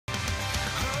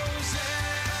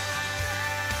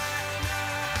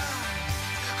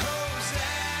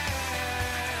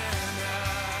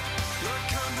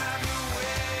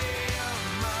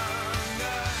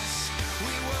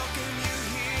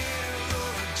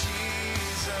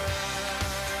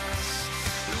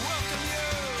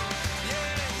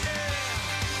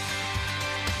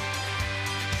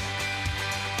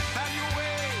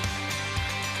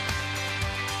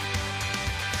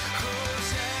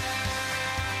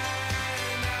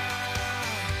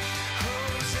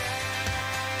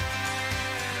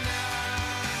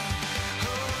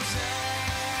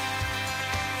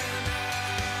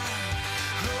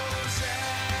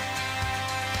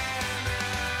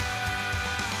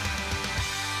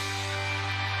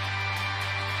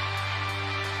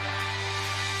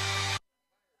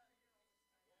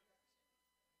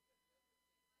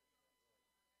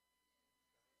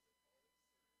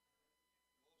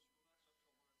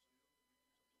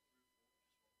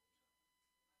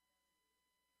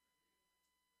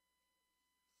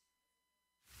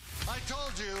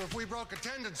you if we broke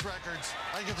attendance records,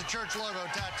 I'd get the church logo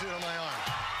tattooed on my arm.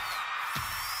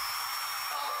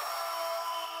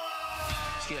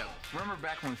 Skip, remember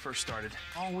back when we first started?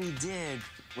 All we did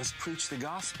was preach the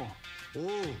gospel.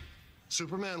 Ooh,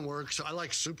 Superman works. I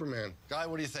like Superman. Guy,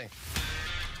 what do you think?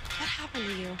 What happened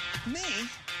to you? Me?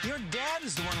 Your dad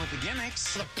is the one with the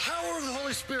gimmicks. The power of the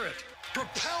Holy Spirit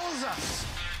propels us.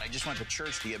 I just want the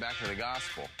church to get back to the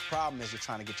gospel. Problem is you're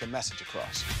trying to get your message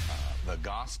across. The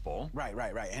gospel? Right.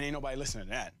 And ain't nobody listening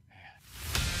to that.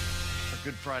 For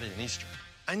Good Friday and Easter,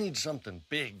 I need something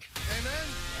big. Amen?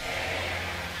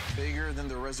 Bigger than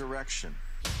the resurrection.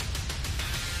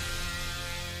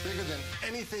 Bigger than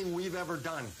anything we've ever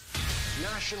done.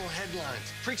 National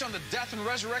headlines. Preach on the death and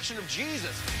resurrection of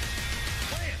Jesus.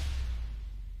 Bam!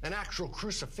 An actual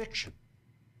crucifixion.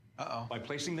 Uh-oh. By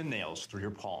placing the nails through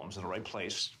your palms in the right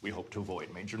place, we hope to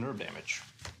avoid major nerve damage.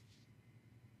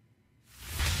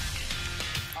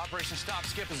 Operation Stop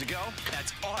Skip is a go.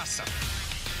 That's awesome.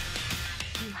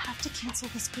 You have to cancel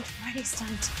this Good Friday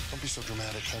stunt. Don't be so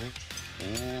dramatic, honey.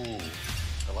 Ooh,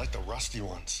 I like the rusty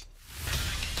ones.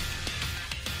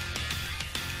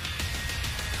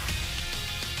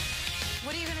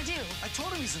 What are you gonna do? I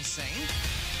told him he's insane.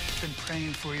 Been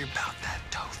praying for you about that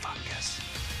toe fungus.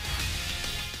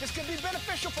 This could be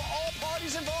beneficial for all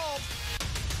parties involved.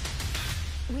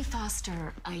 We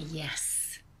foster a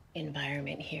yes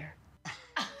environment here.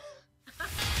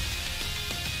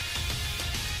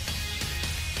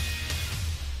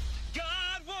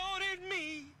 God wanted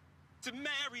me to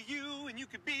marry you and you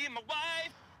could be my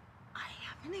wife. I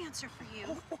have an answer for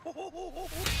you.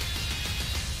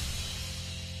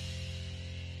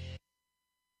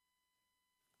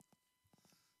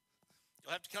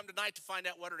 You'll have to come tonight to find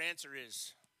out what her answer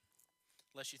is,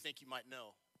 unless you think you might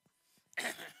know.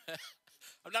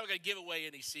 I'm not going to give away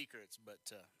any secrets, but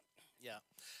yeah.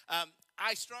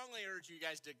 I strongly urge you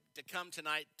guys to come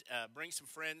tonight, bring some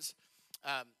friends.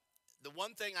 The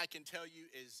one thing I can tell you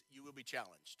is you will be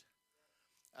challenged.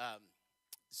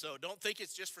 So don't think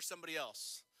it's just for somebody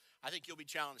else. I think you'll be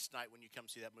challenged tonight when you come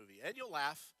see that movie. And you'll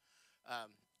laugh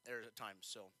there at times.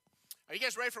 So, are you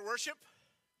guys ready for worship?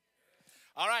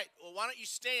 All right. Well, why don't you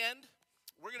stand?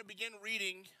 We're going to begin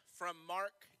reading from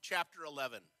Mark chapter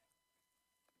 11.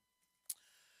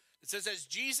 It says, as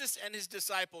Jesus and his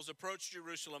disciples approached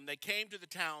Jerusalem, they came to the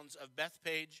towns of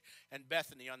Bethphage and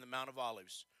Bethany on the Mount of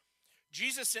Olives.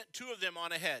 Jesus sent two of them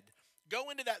on ahead. Go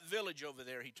into that village over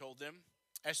there, he told them.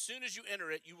 As soon as you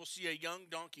enter it, you will see a young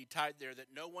donkey tied there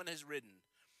that no one has ridden.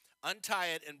 Untie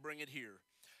it and bring it here.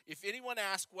 If anyone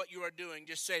asks what you are doing,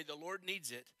 just say, the Lord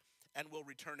needs it, and will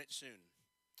return it soon.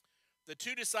 The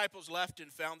two disciples left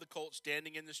and found the colt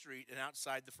standing in the street and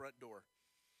outside the front door.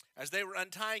 As they were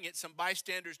untying it, some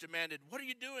bystanders demanded, what are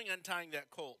you doing untying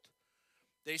that colt?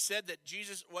 They said that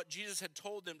what Jesus had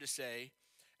told them to say,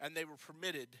 and they were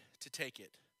permitted to take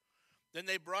it. Then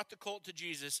they brought the colt to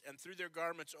Jesus and threw their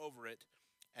garments over it,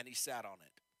 and he sat on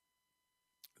it.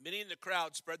 Many in the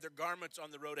crowd spread their garments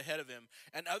on the road ahead of him,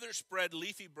 and others spread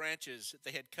leafy branches that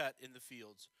they had cut in the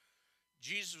fields.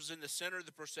 Jesus was in the center of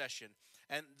the procession,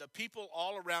 and the people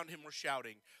all around him were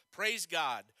shouting, praise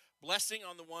God, blessing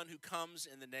on the one who comes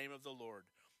in the name of the Lord.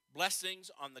 Blessings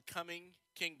on the coming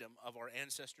kingdom of our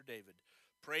ancestor David.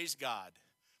 Praise God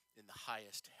in the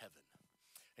highest heaven.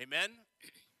 Amen.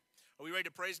 Are we ready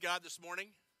to praise God this morning?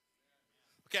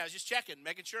 Okay, I was just checking,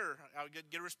 making sure I would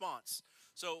get a response.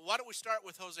 So why don't we start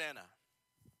with Hosanna?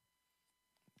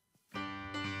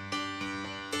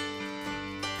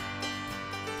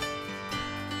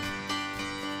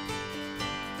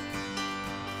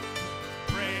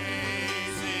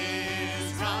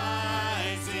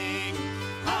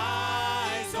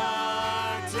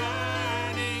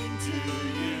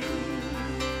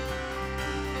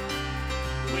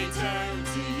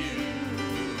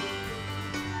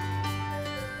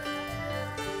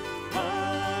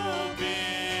 Hope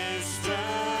is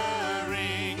stirring.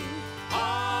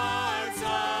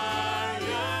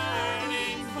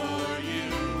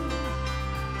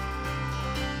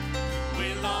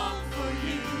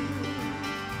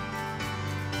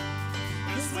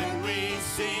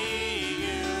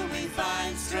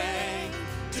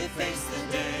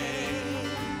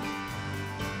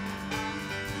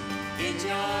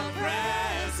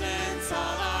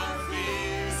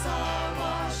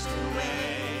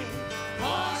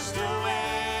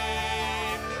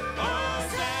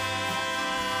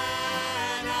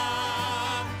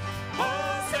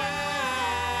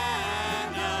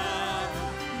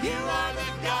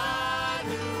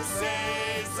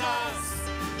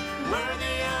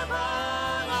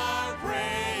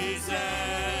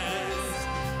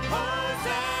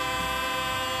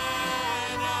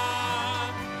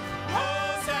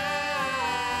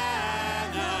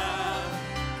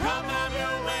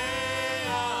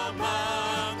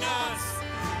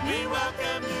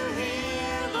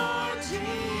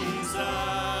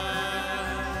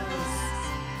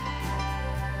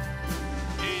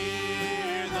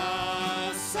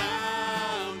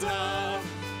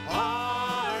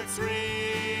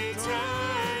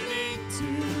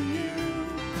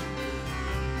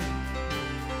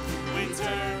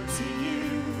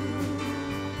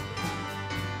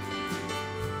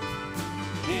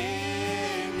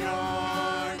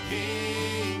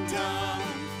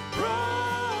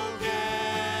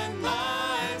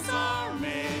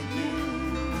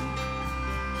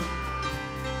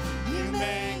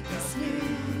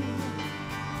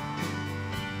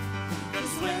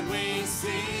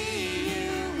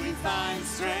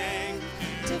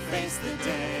 face the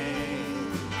day.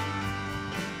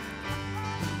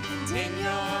 And in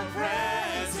your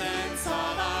presence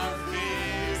all our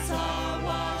fears are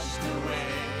washed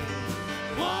away,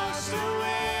 washed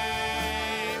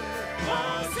away.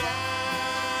 Hosanna,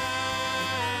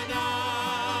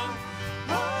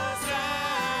 Hosanna,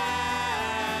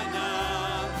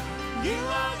 you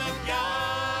are the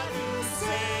God who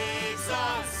saves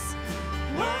us,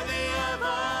 worthy of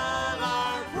all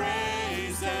our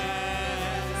praises.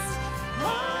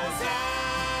 Hosanna,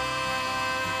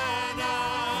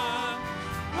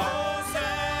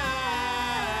 Hosanna,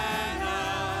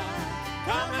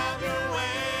 come have your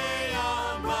way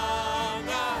among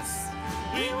us.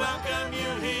 We welcome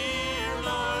you here,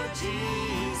 Lord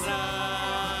Jesus.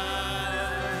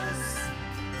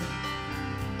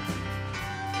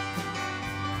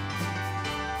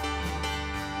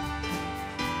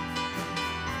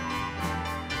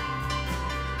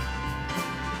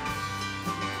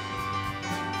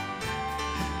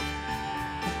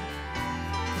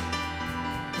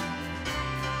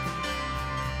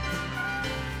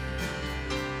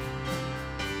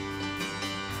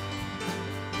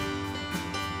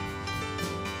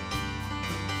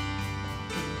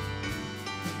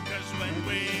 'Cause when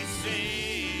we see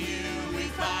you, we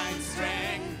find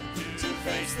strength to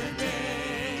face the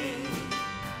day.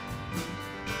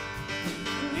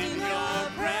 In your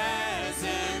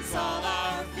presence, all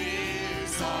our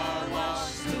fears are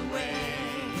washed away.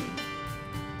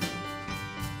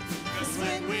 'Cause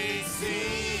when we see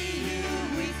you,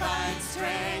 we find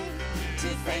strength to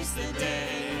face the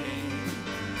day.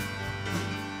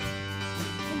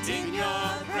 And in your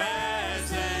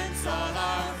presence, all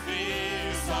our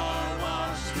fears are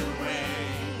washed away,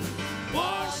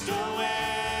 washed away.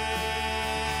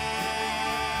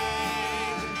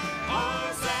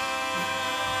 Hosanna,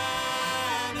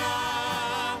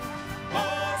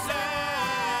 Hosanna,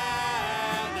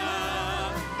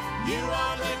 you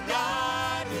are the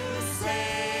God who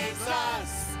saves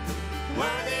us,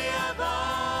 worthy of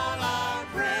all our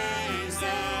praises.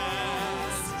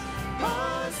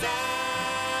 Hosanna,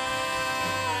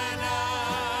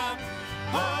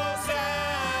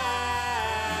 Hosanna,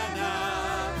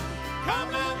 come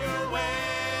have your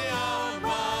way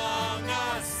among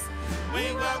us. We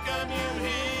welcome you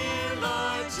here,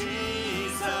 Lord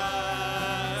Jesus.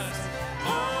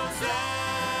 Hosanna,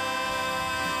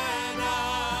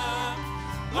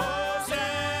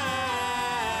 Hosanna,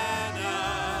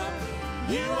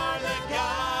 you are the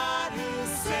God who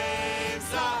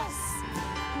saves us,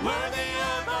 worthy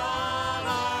of all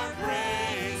our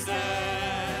praises.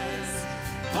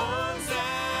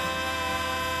 Hosanna,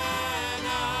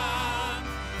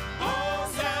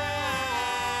 Hosanna,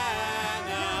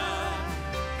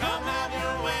 come have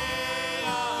your way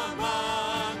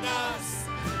among us.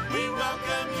 We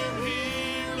welcome you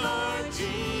here, Lord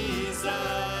Jesus.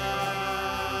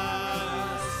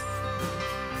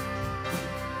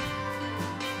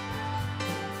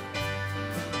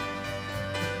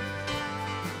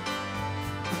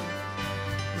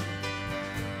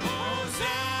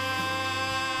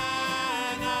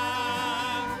 Hosanna,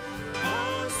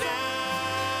 Hosanna,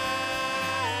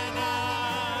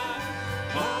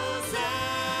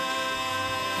 Hosanna,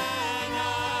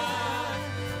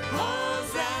 Hosanna.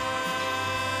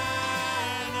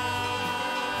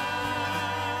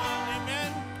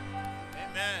 Amen.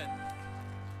 Amen.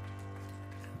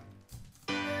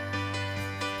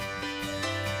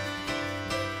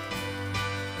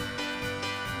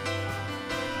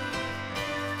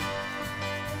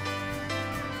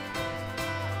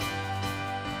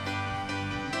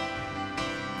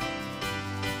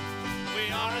 We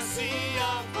are a sea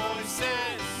of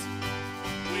voices.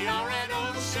 We are an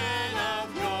ocean of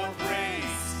your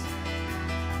praise.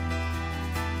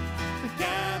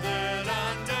 Gathered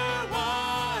under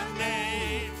one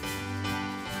name.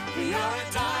 We are a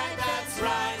tide that's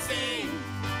rising,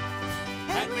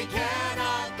 and we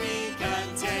cannot be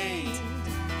contained.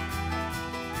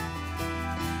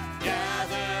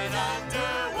 Gathered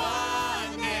under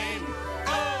one name.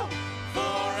 Oh,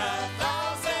 for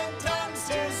 1,000 tongues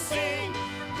to sing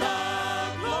the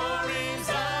glories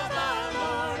of our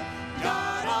Lord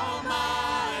God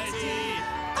Almighty.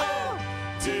 Oh,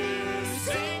 to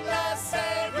sing the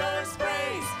Savior's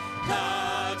praise, the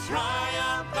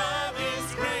triumph of His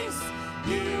grace.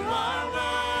 You are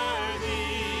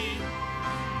worthy.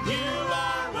 You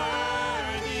are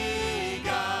worthy,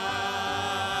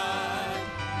 God.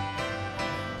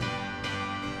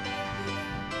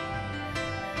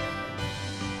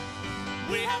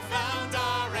 We have found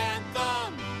our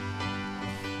anthem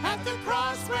at the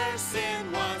cross where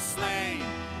sin was slain.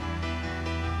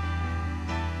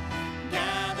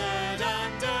 Gathered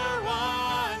under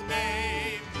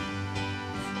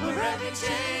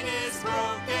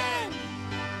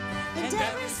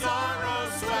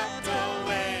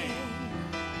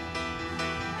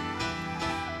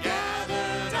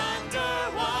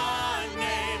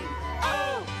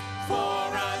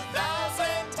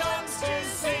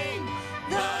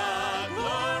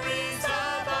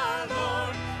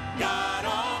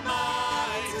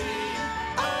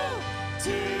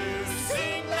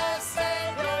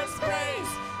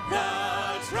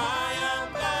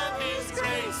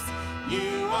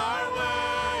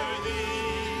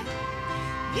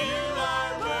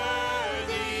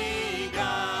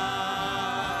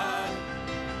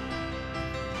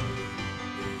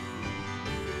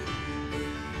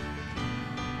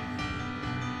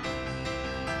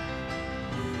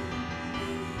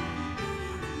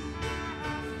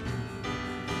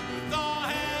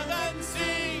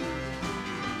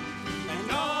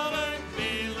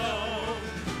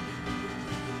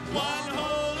one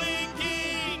holy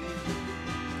King,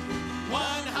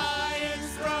 one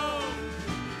highest throne,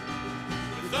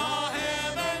 with all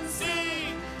heaven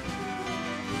sing,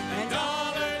 and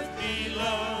all earth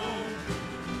below.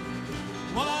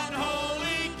 One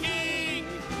holy King,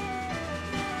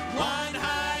 one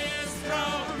highest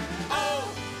throne. Oh,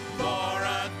 for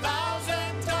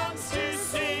 1,000 tongues to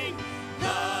sing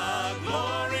the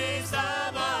glories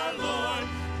of our Lord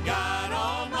God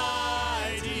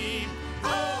Almighty.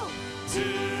 Oh, to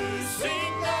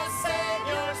sing the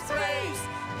Savior's praise,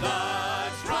 the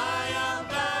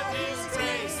triumph of His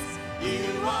grace.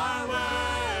 You are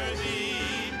worthy.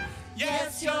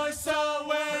 Yes, you're so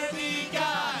worthy,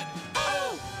 God.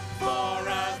 Oh, for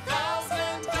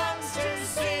 1,000 tongues to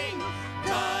sing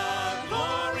the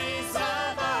glories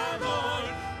of our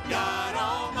Lord God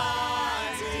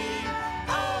Almighty.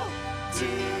 Oh, to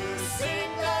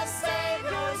sing the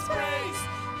Savior's praise,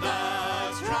 the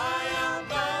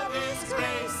triumph of His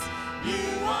grace.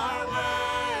 You are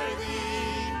worthy.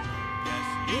 Yes,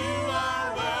 you are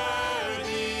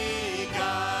worthy,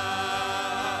 God.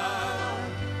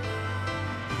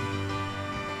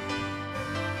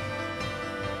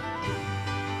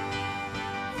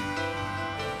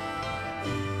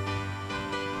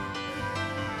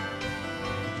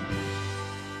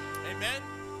 Amen.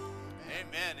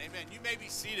 Amen. Amen. You may be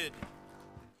seated.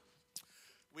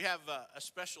 We have a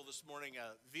special this morning,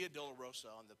 Via Dolorosa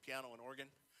on the piano and organ.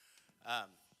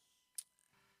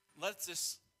 Let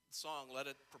this song, let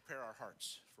it prepare our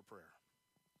hearts for prayer.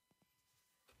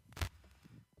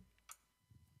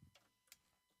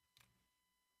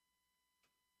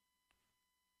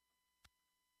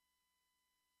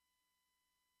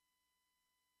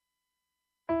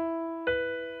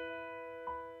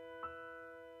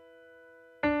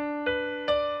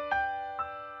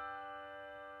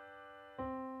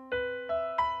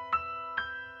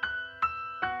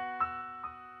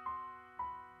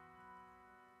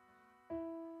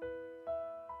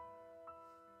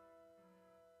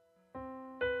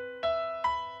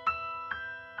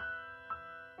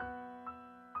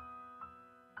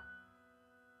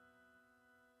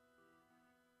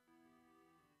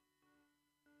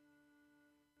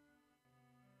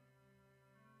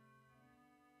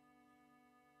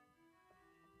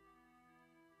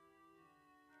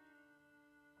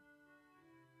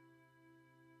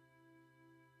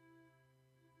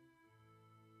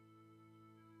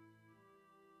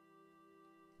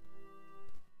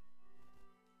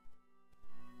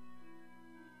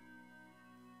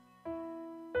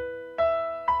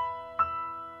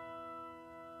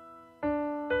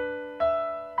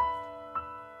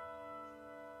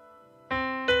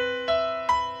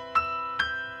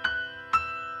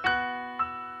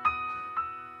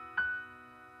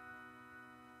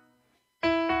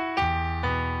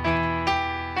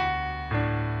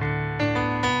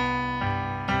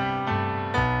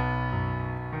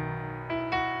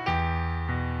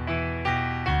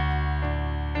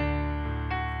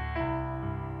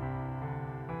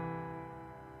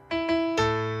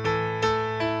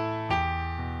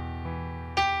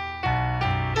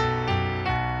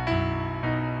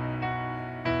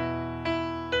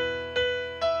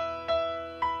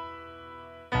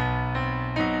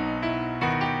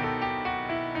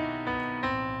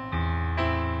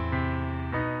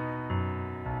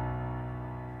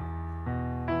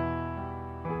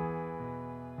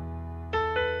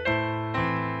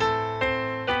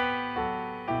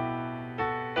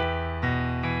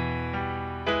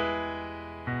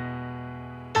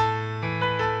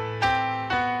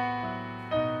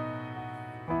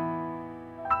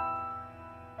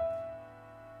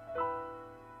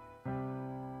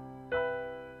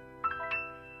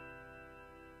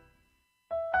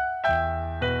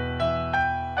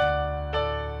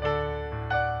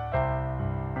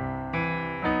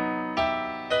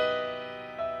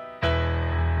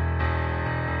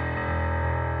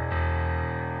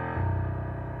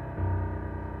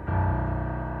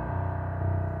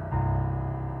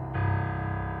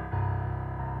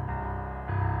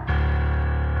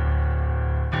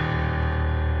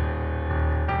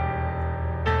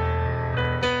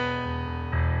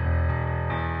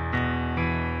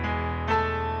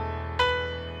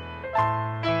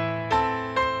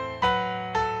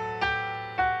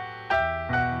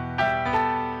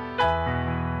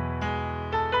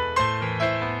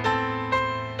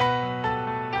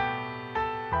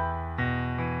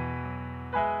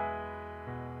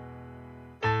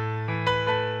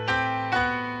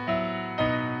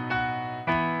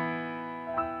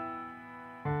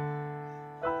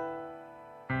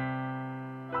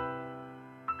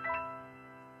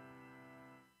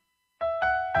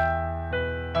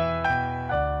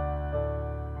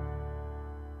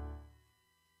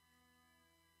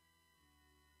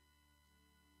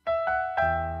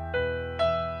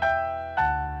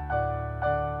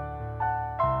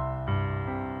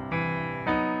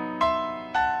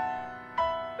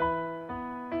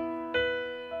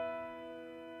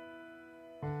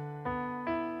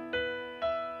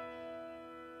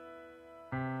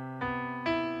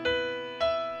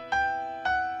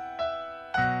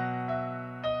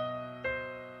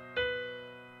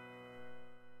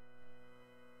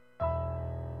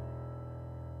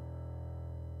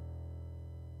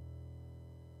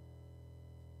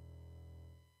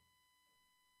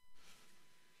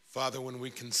 Father, when we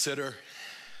consider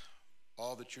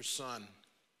all that your Son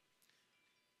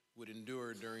would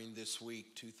endure during this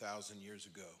week 2,000 years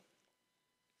ago,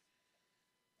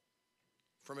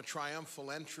 from a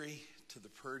triumphal entry to the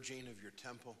purging of your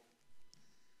temple,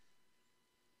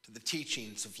 to the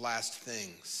teachings of last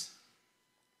things,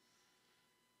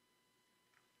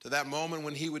 to that moment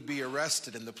when he would be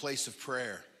arrested in the place of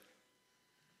prayer,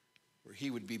 where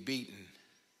he would be beaten,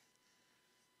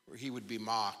 where he would be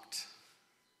mocked,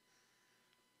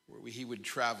 where he would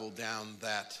travel down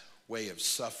that way of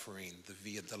suffering, the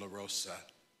Via Dolorosa,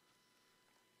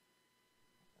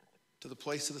 to the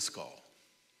place of the skull.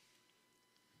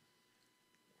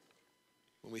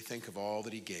 When we think of all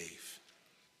that he gave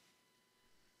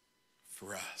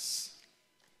for us,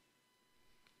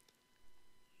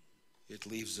 it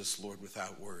leaves us, Lord,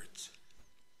 without words.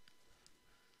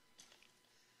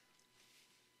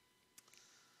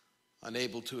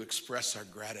 Unable to express our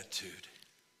gratitude.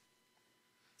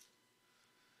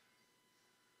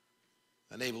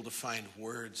 Unable to find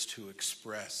words to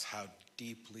express how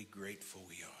deeply grateful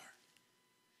we are.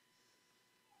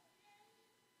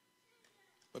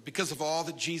 But because of all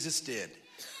that Jesus did,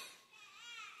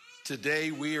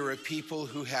 today we are a people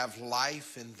who have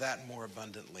life and that more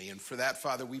abundantly. And for that,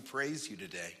 Father, we praise you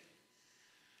today.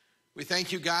 We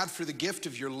thank you, God, for the gift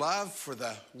of your love, for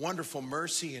the wonderful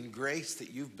mercy and grace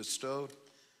that you've bestowed,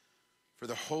 for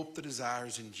the hope that is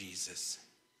ours in Jesus.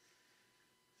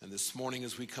 And this morning,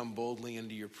 as we come boldly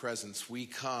into your presence, we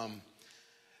come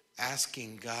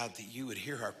asking, God, that you would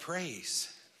hear our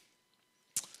praise.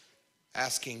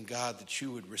 Asking, God, that you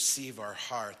would receive our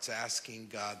hearts. Asking,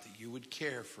 God, that you would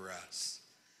care for us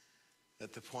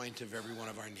at the point of every one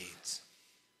of our needs.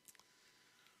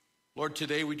 Lord,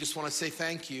 today we just want to say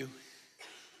thank you.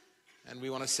 And we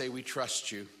want to say we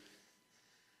trust you.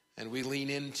 And we lean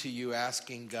into you,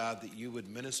 asking, God, that you would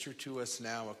minister to us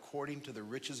now according to the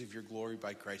riches of your glory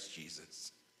by Christ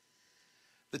Jesus.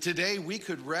 That today we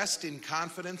could rest in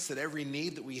confidence that every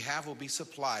need that we have will be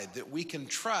supplied. That we can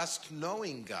trust,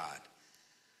 knowing, God,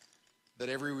 that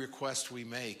every request we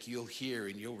make, you'll hear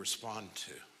and you'll respond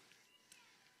to.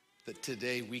 That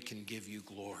today we can give you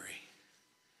glory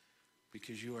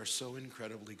because you are so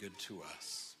incredibly good to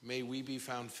us. May we be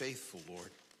found faithful,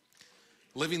 Lord,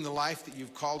 living the life that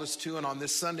you've called us to. And on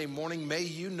this Sunday morning, may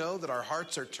you know that our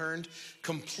hearts are turned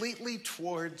completely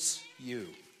towards you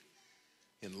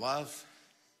in love,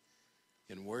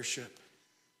 in worship,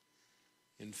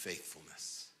 in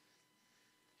faithfulness.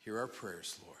 Hear our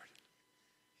prayers, Lord.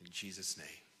 In Jesus' name,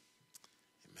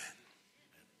 amen.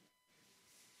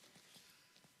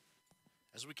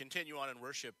 As we continue on in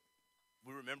worship,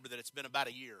 we remember that it's been about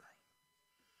a year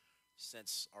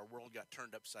since our world got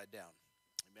turned upside down.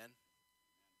 Amen.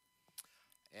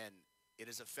 And it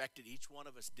has affected each one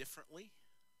of us differently.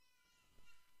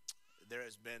 There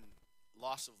has been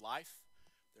loss of life.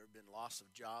 There have been loss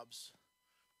of jobs.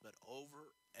 But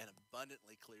over and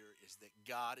abundantly clear is that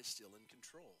God is still in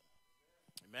control.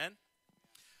 Amen?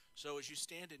 So as you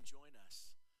stand and join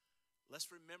us, let's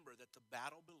remember that the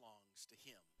battle belongs to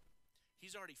him.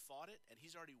 He's already fought it and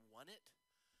he's already won it.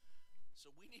 So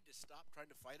we need to stop trying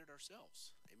to fight it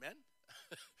ourselves. Amen?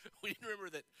 We need to remember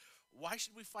that why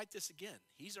should we fight this again?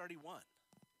 He's already won.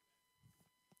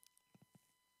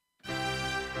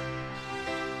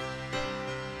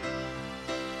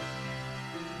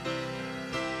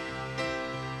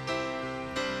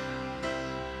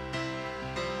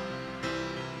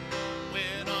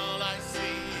 When all I see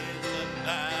is the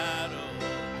battle,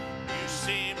 you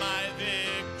see my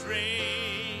victory.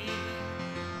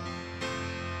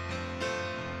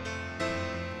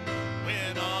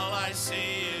 When all I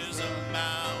see is a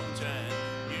mountain,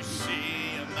 you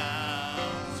see a mountain.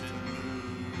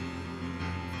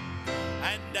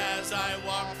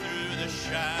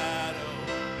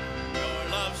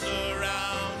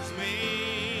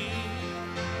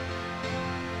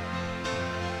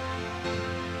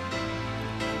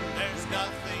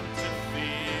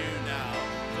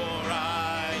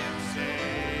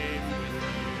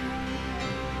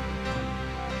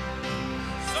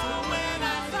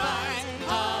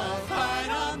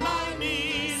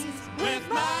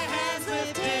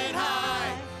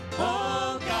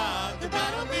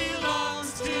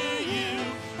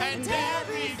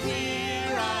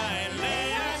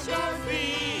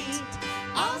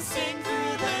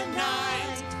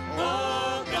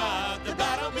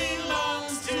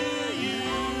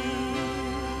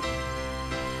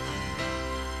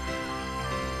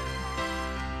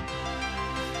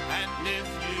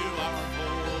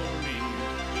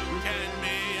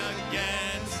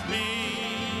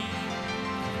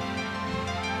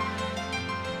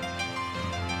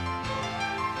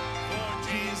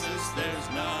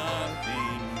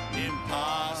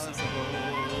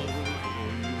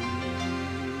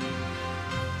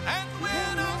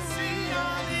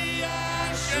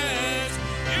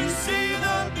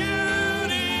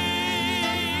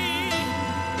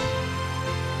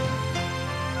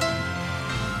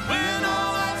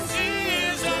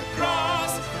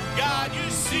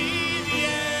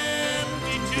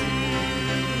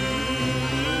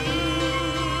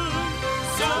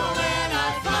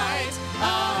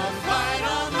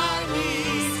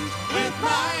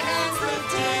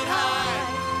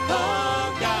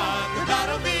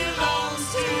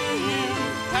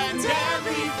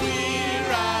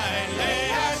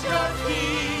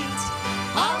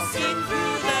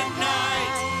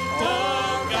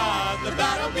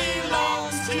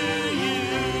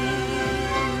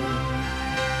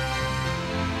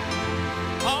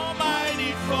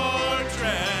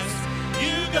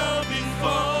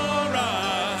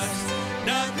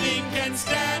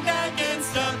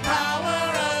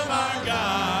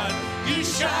 You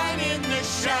shine in the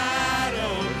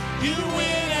shadow. You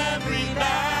win every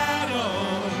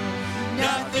battle.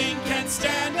 Nothing can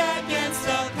stand against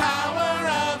the power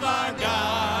of our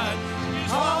God.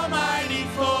 Almighty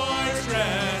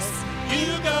fortress,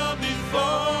 you go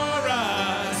before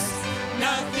us.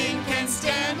 Nothing can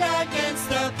stand against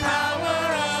the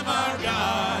power of our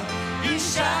God. You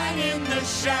shine in the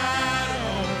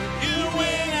shadow. You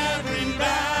win every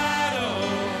battle.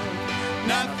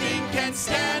 Nothing can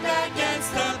stand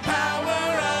against the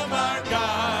power of our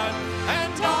God.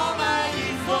 And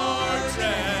almighty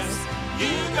fortress,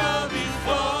 you go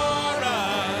before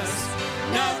us.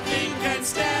 Nothing can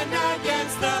stand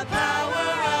against the power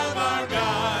of our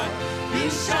God. You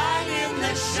shine in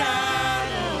the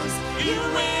shadows. You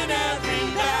win every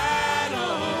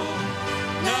battle.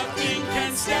 Nothing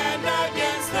can stand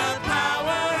against the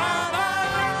power of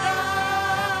our God.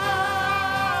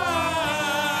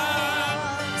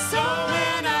 So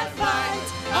when I fight,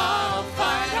 I'll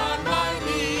fight on my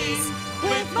knees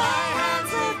with my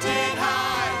hands lifted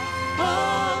high.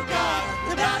 Oh God,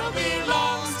 the battle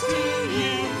belongs to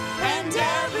you, and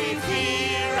every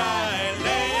fear I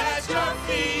lay at your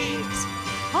feet.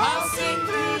 I'll sing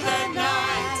through the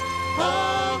night.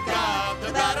 Oh God,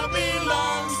 the battle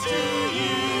belongs to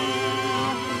you.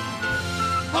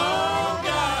 Oh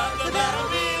God, the battle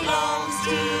belongs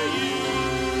to you.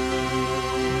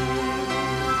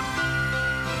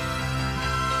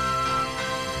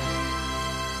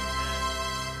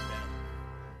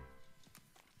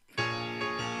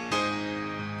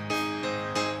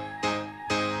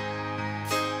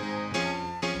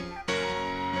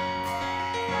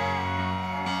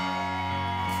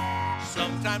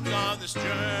 Sometimes on this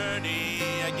journey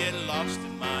I get lost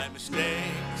in my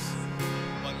mistakes.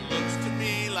 What looks to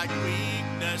me like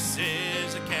weakness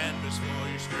is a canvas for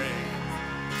your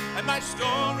strength. And my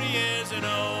story isn't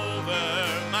over,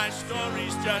 my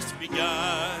story's just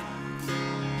begun.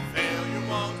 Failure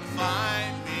won't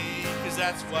define me, 'cause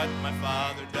that's what my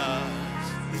Father does.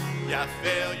 Yeah,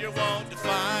 failure won't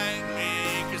define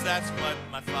me, 'cause that's what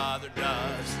my Father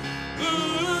does.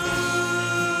 Ooh,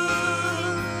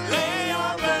 lay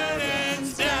your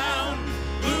burdens down.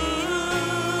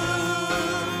 Ooh,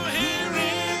 here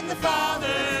in the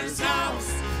Father's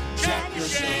house. Check your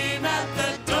shame at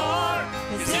the door,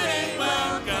 'cause it ain't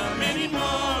welcome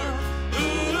anymore.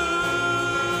 Ooh,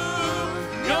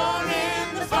 you're in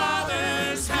the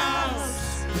Father's house.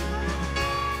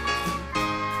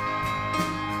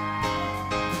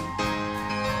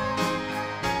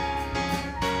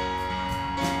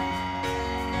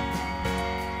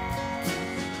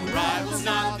 Arrival's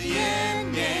not the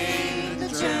end game, the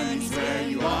journey's where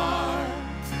you are.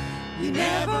 You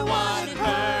never wanted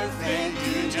perfect,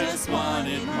 you just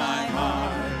wanted my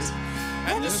heart.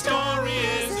 And the story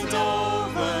isn't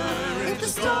over if the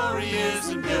story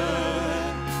isn't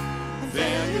good.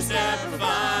 Failure's never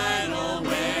final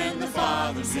when the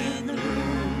Father's in the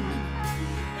room.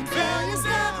 And failure's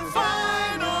never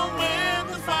final when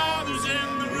the Father's in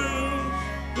the room.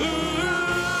 Ooh,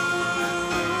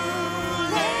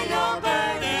 lay your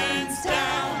burdens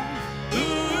down.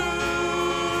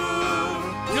 Ooh,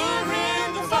 you're in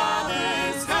the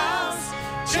Father's house.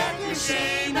 Check your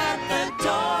shame at the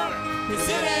door, 'cause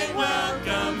it ain't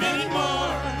welcome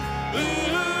anymore. Ooh,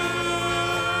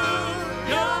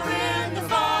 you're in the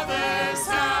Father's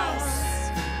house.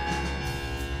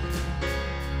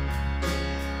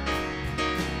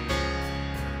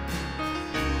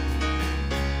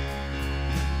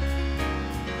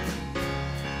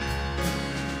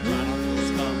 Chronicles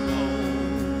come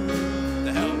home,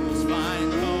 the helpless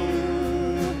find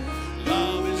hope.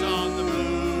 Love is on the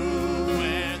move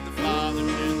when the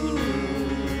Father's in the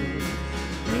room.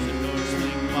 Prison doors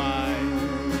swing wide,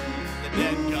 the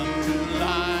dead come to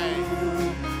life.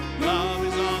 Love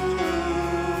is on the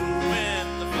move when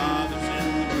the Father's in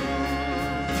the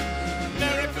room.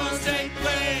 Miracles take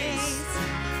place,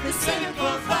 the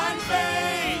cynical find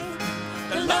faith.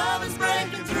 The love is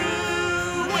breaking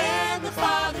through when the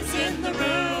Father's in the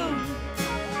room.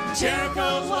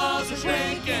 Jericho's walls are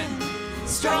breaking,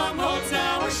 strongholds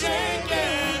now are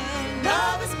shaken.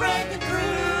 Love is breaking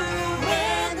through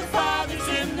when the Father's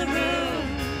in the room.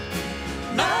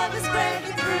 Love is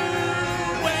breaking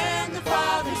through when the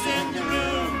Father's in the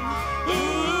room. Ooh,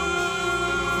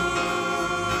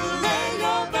 lay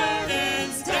your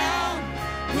burdens down.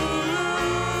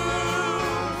 Ooh,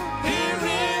 here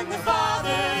in the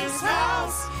Father's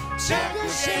house. Check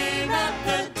your shame at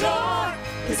the door,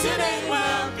 'cause it ain't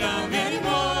welcome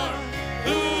anymore.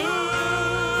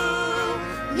 Ooh,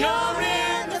 you're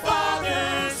in the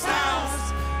Father's house.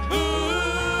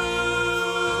 Ooh,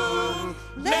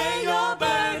 lay your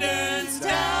burdens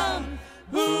down.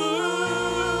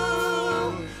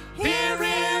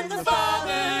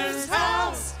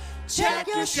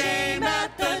 shame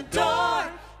at the door,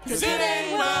 'cause it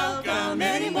ain't welcome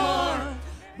anymore.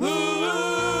 Ooh,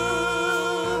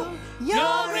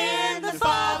 you're in the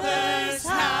Father's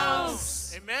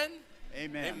house. Amen?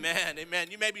 Amen. Amen.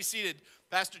 Amen. You may be seated.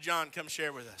 Pastor John, come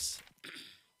share with us.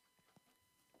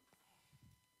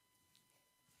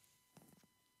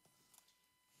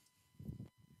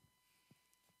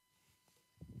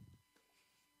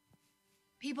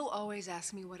 People always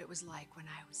ask me what it was like when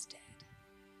I was dead.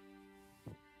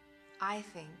 I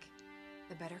think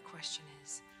the better question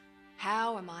is,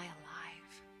 how am I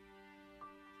alive?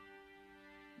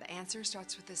 The answer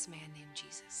starts with this man named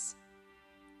Jesus.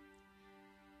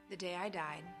 The day I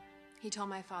died, he told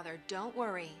my father, "Don't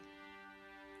worry,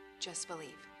 just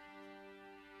believe."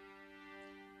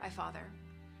 My father,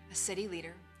 a city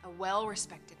leader, a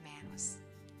well-respected man,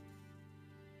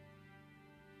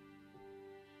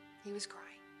 he was crying,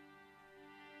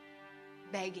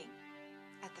 begging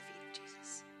at the feet of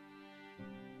Jesus.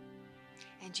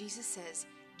 And Jesus says,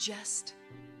 just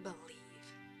believe.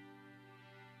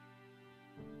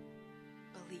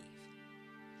 Believe.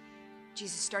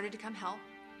 Jesus started to come help.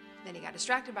 Then he got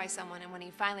distracted by someone, and when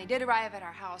he finally did arrive at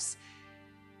our house,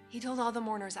 he told all the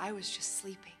mourners I was just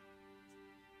sleeping.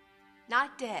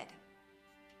 Not dead,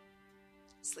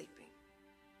 sleeping.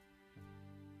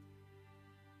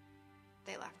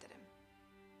 They laughed at him.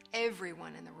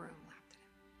 Everyone in the room laughed at him.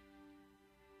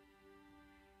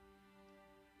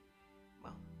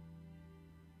 Well,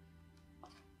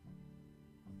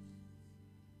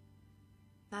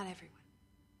 not everyone.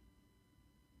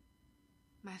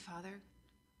 My father,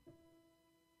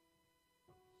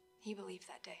 he believed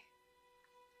that day.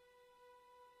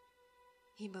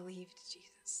 He believed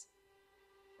Jesus.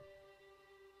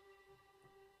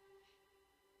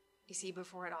 You see,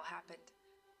 before it all happened,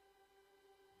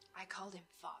 I called him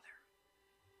Father.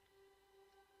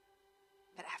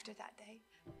 But after that day,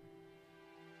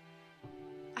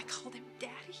 I called him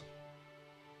Daddy.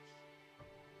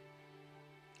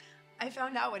 I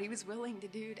found out what he was willing to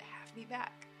do to have me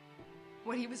back,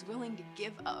 what he was willing to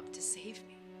give up to save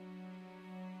me.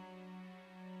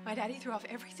 My daddy threw off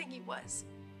everything he was,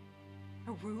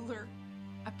 a ruler,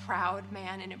 a proud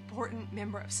man, an important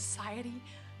member of society,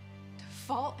 to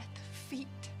fall at the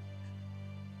feet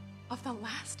of the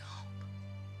last hope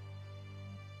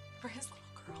for his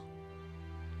little girl.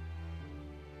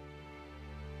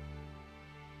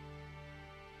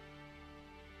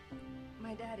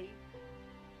 My daddy,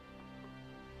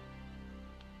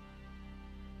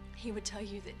 he would tell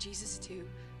you that Jesus too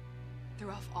threw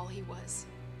off all he was,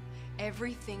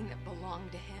 everything that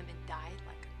belonged to him, and died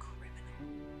like a criminal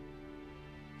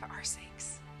for our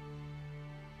sakes.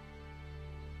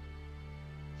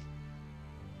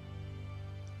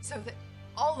 So that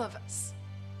all of us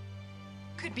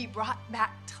could be brought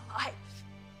back to life.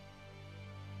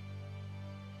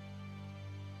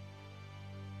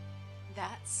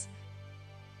 That's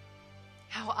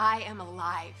how I am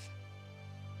alive.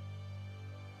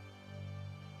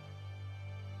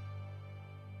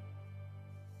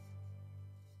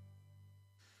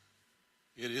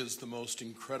 It is the most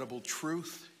incredible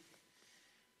truth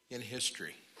in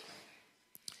history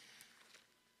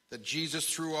that Jesus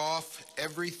threw off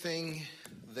everything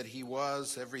that he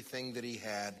was, everything that he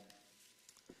had,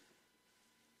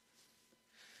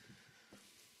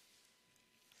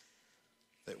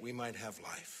 that we might have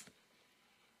life.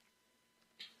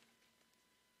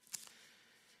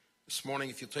 This morning,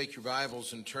 if you'll take your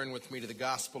Bibles and turn with me to the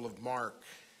Gospel of Mark,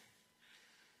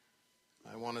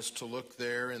 I want us to look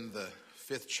there in the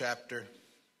 5th chapter.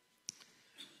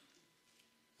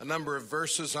 A number of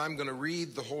verses. I'm going to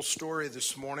read the whole story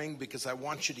this morning because I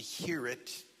want you to hear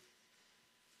it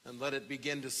and let it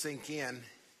begin to sink in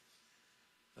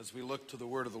as we look to the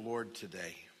word of the Lord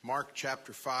today. Mark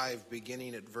chapter 5,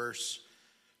 beginning at verse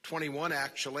 21,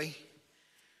 actually,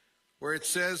 where it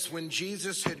says, when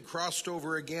Jesus had crossed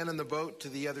over again in the boat to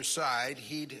the other side,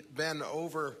 he'd been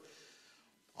over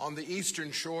on the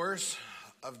eastern shores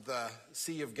of the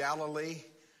Sea of Galilee,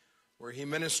 where he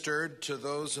ministered to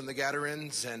those in the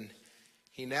Gadarenes, and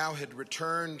he now had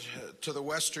returned to the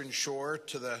western shore,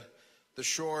 to the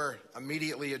shore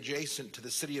immediately adjacent to the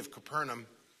city of Capernaum.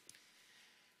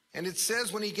 And it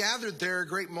says, when he gathered there, a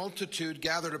great multitude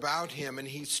gathered about him, and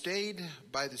he stayed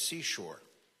by the seashore.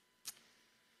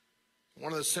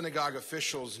 One of the synagogue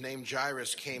officials named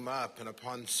Jairus came up, and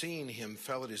upon seeing him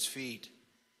fell at his feet.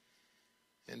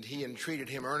 And he entreated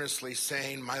him earnestly,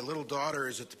 saying, my little daughter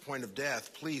is at the point of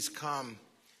death. Please come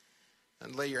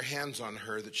and lay your hands on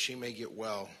her that she may get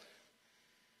well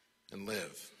and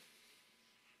live.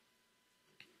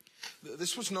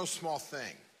 This was no small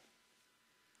thing.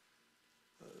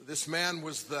 This man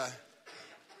was the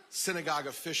synagogue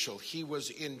official. He was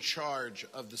in charge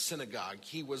of the synagogue.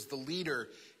 He was the leader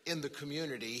in the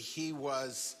community. He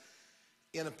was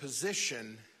in a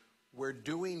position where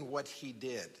doing what he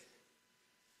did,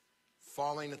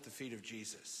 falling at the feet of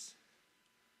Jesus,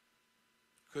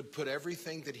 could put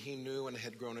everything that he knew and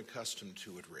had grown accustomed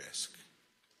to at risk.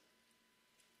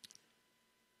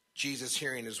 Jesus,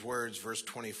 hearing his words, verse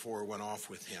 24, went off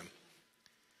with him.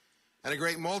 And a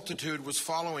great multitude was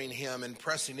following him and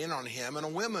pressing in on him. And a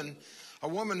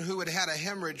woman who had had a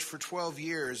hemorrhage for 12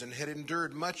 years and had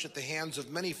endured much at the hands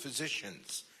of many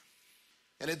physicians,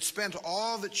 and had spent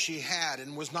all that she had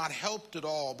and was not helped at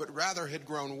all, but rather had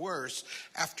grown worse,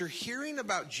 after hearing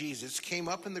about Jesus, came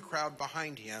up in the crowd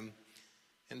behind him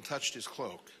and touched his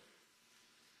cloak.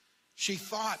 She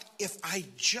thought, if I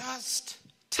just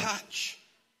touch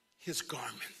his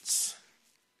garments,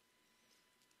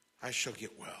 I shall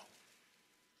get well.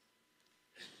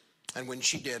 And when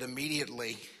she did,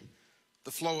 immediately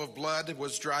the flow of blood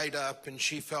was dried up, and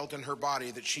she felt in her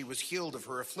body that she was healed of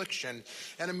her affliction.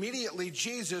 And immediately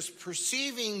Jesus,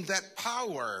 perceiving that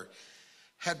power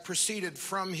had proceeded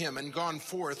from him and gone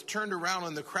forth, turned around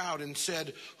in the crowd and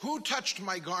said, "Who touched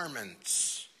my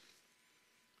garments?"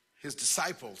 His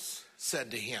disciples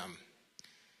said to him,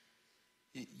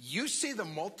 "You see the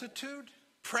multitude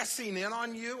pressing in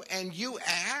on you, and you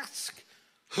ask,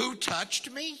 'Who touched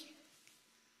me?'"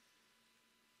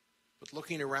 But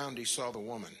looking around, he saw the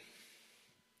woman.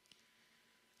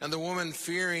 And the woman,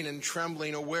 fearing and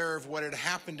trembling, aware of what had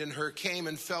happened in her, came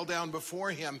and fell down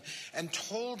before him and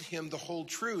told him the whole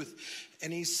truth.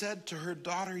 And he said to her,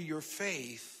 "Daughter, your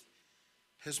faith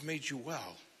has made you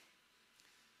well.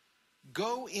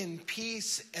 Go in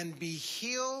peace and be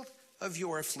healed of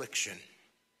your affliction."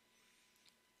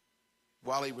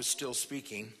 While he was still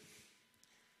speaking,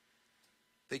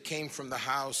 they came from the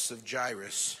house of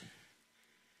Jairus,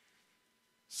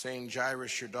 saying,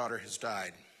 "Jairus, your daughter has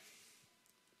died.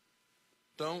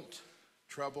 Don't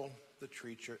trouble the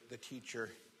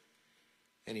teacher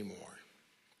anymore."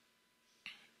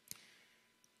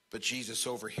 But Jesus,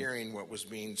 overhearing what was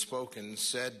being spoken,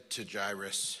 said to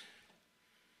Jairus,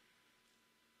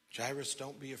 "Jairus,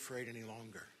 don't be afraid any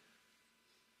longer.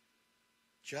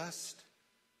 Just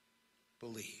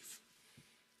believe."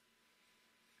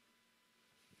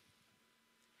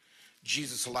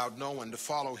 Jesus allowed no one to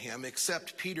follow him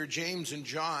except Peter, James, and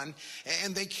John.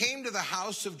 And they came to the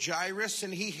house of Jairus,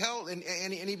 and he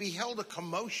beheld a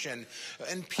commotion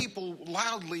and people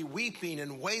loudly weeping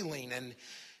and wailing. And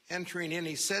entering in,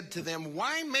 he said to them,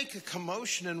 "Why make a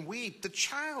commotion and weep? The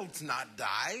child's not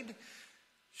died.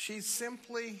 She's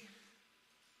simply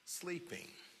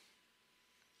sleeping."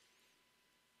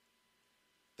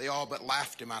 They all but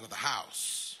laughed him out of the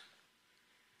house.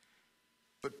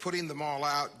 But putting them all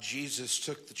out, Jesus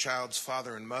took the child's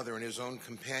father and mother and his own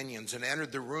companions and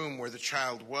entered the room where the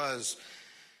child was.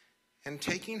 And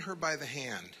taking her by the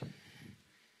hand,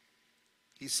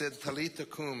 he said, "Talitha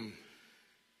cum,"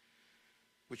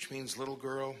 which means, "Little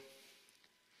girl,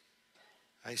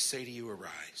 I say to you,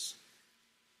 arise."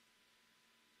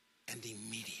 And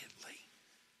immediately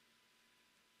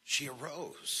she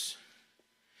arose,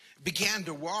 began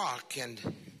to walk,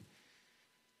 and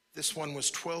this one was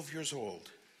 12 years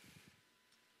old.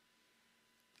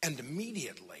 And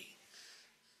immediately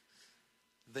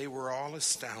they were all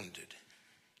astounded.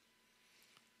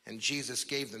 And Jesus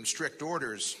gave them strict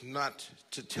orders not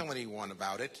to tell anyone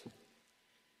about it.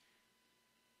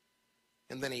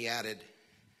 And then he added,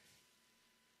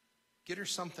 "Get her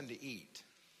something to eat."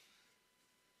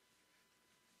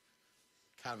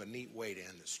 Kind of a neat way to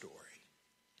end the story.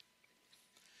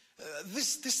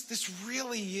 This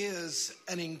really is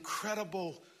an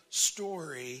incredible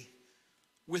story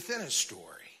within a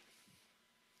story.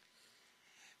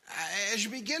 As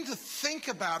you begin to think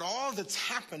about all that's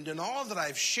happened and all that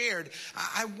I've shared,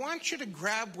 I want you to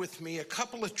grab with me a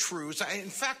couple of truths. In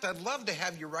fact, I'd love to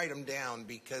have you write them down,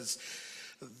 because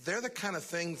they're the kind of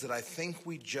things that I think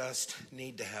we just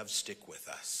need to have stick with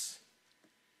us.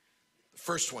 The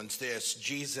first one's this: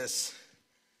 Jesus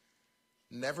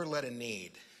never let a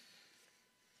need,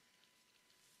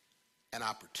 an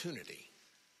opportunity,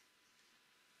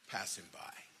 pass him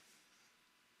by.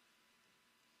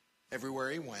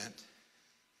 Everywhere he went,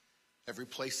 every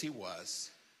place he was,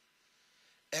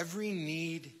 every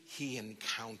need he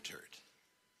encountered,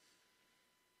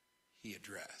 he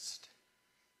addressed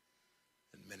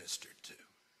and ministered to.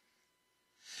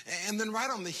 And then right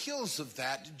on the heels of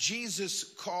that, Jesus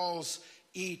calls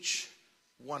each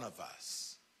one of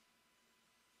us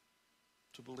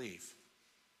to believe,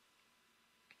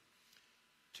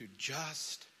 to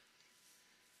just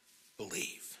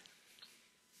believe.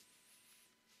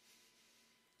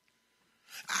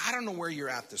 I don't know where you're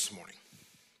at this morning.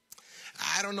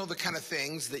 I don't know the kind of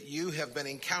things that you have been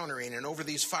encountering. And over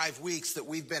these 5 weeks that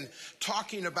we've been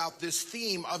talking about this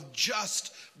theme of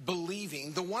just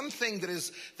believing, the one thing that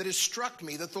has struck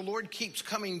me, that the Lord keeps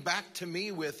coming back to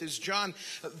me with, is, John,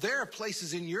 there are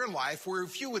places in your life where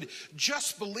if you would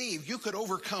just believe, you could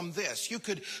overcome this, you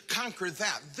could conquer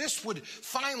that. This would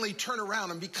finally turn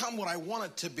around and become what I want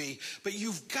it to be. But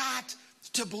you've got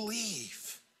to believe.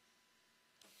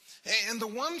 And the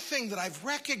one thing that I've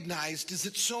recognized is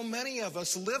that so many of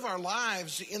us live our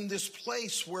lives in this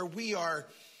place where we are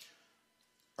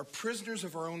prisoners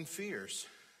of our own fears,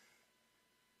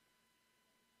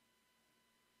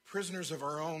 prisoners of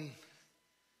our own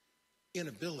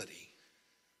inability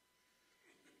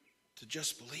to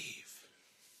just believe.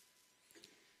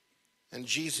 And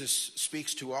Jesus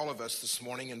speaks to all of us this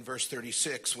morning in verse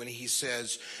 36 when he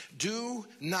says, "Do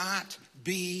not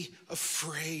be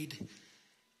afraid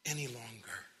any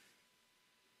longer.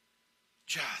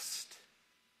 Just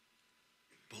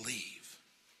believe."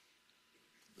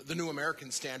 The New American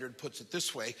Standard puts it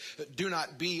this way: do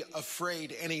not be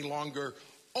afraid any longer,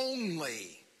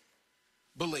 only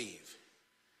believe.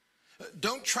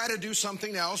 Don't try to do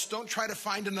something else. Don't try to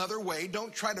find another way.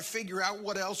 Don't try to figure out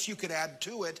what else you could add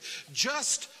to it.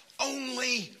 Just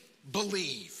only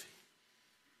believe.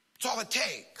 It's all it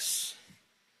takes.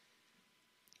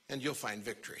 And you'll find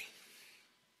victory.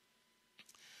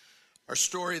 Our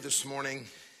story this morning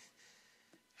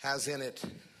has in it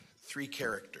 3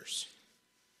 characters.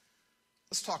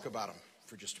 Let's talk about them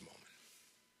for just a moment.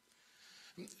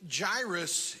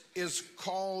 Jairus is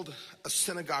called a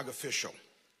synagogue official,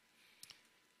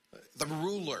 the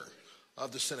ruler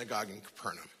of the synagogue in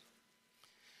Capernaum.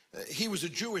 He was a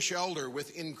Jewish elder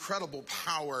with incredible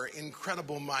power,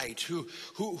 incredible might, who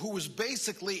was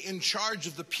basically in charge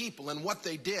of the people and what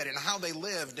they did and how they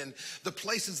lived and the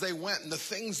places they went and the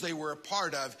things they were a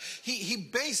part of. He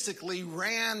basically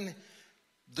ran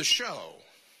the show.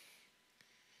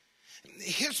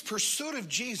 His pursuit of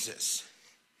Jesus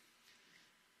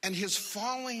and his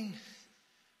falling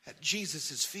at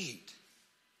Jesus' feet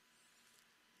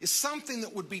is something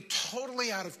that would be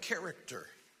totally out of character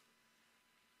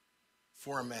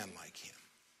for a man like him.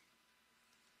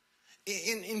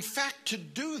 In fact, to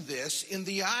do this in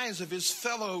the eyes of his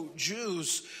fellow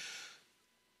Jews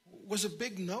was a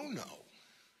big no-no.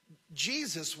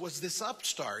 Jesus was this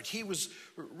upstart. He was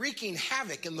wreaking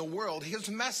havoc in the world. His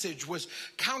message was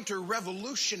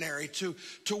counter-revolutionary to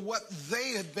what they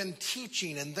had been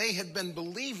teaching and they had been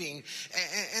believing.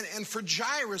 And for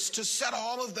Jairus to set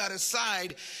all of that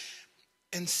aside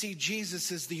and see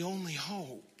Jesus as the only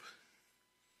hope,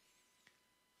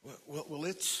 well,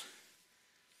 it's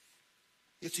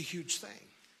a huge thing.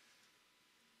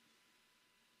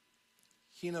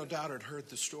 He no doubt had heard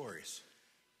the stories.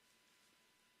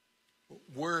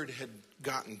 Word had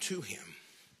gotten to him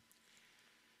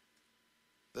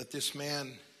that this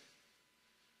man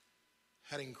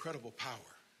had incredible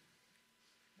power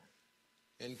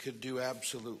and could do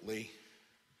absolutely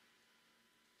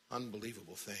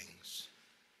unbelievable things.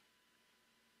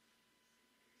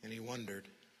 And he wondered,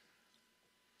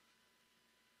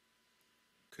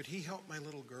 could he help my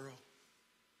little girl,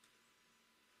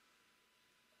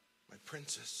 my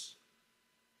princess,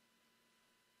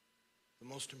 the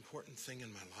most important thing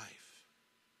in my life?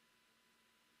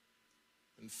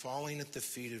 And falling at the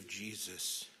feet of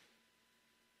Jesus,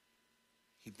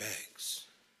 he begs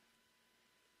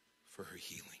for her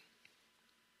healing.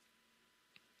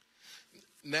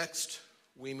 Next,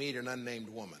 we meet an unnamed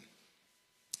woman.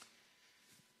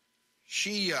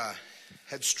 She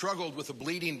had struggled with a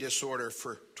bleeding disorder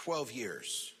for 12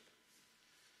 years.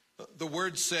 The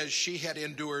word says she had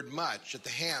endured much at the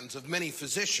hands of many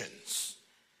physicians.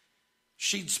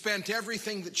 She'd spent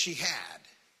everything that she had,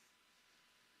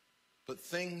 but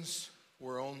things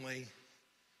were only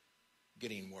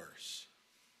getting worse.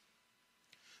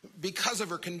 Because of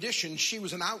her condition, she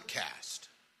was an outcast.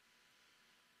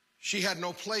 She had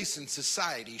no place in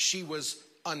society. She was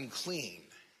unclean.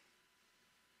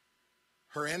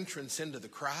 Her entrance into the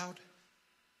crowd,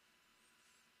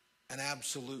 an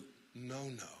absolute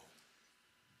no-no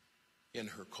in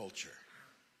her culture.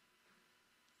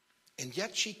 And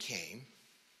yet she came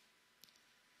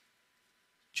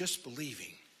just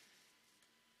believing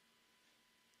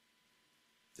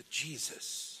that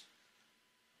Jesus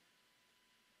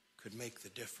could make the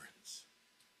difference.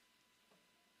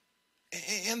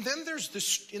 And then there's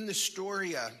this, in this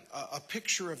story, a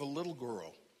picture of a little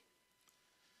girl.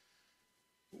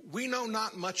 We know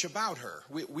not much about her.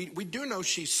 We do know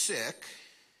she's sick.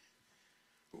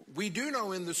 We do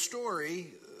know in the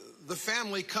story, the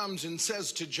family comes and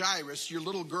says to Jairus, your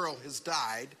little girl has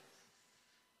died.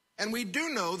 And we do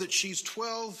know that she's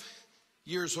 12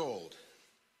 years old.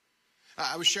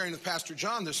 I was sharing with Pastor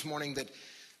John this morning that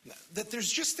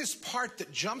there's just this part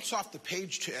that jumps off the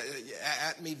page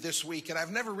at me this week, and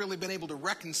I've never really been able to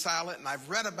reconcile it, and I've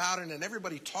read about it, and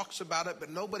everybody talks about it,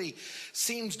 but nobody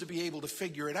seems to be able to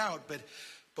figure it out.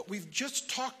 But we've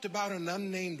just talked about an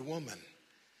unnamed woman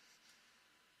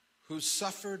who's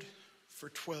suffered for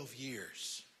 12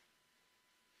 years.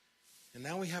 And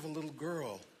now we have a little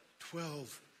girl,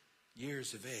 12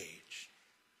 years of age,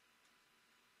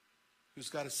 who's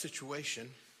got a situation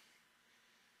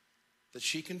that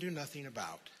she can do nothing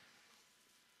about.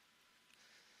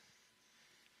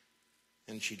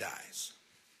 And she dies.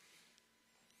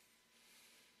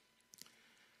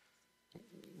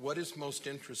 What is most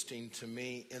interesting to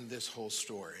me in this whole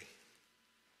story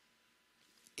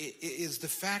is the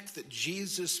fact that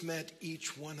Jesus met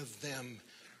each one of them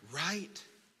right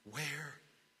where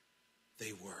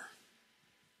they were.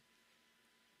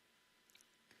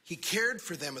 He cared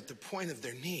for them at the point of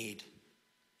their need,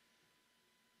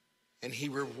 and he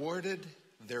rewarded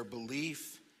their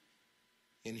belief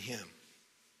in him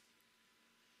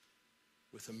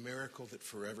with a miracle that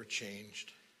forever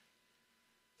changed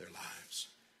their lives.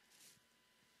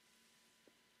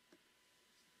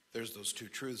 There's those two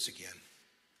truths again.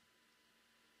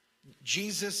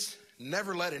 Jesus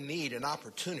never let a need, an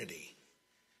opportunity,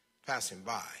 pass him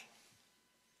by.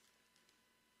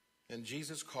 And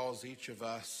Jesus calls each of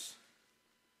us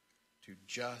to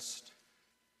just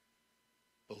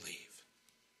believe.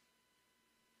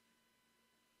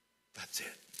 That's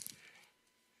it.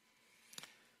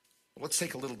 Let's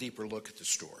take a little deeper look at the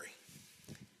story.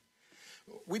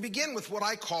 We begin with what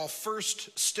I call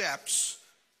first steps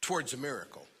towards a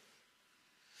miracle.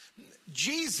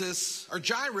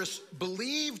 Jairus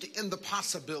believed in the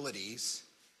possibilities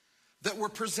that were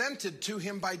presented to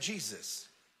him by Jesus.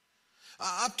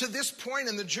 Up to this point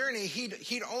in the journey,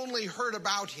 he'd only heard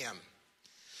about him.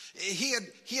 He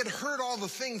had heard all the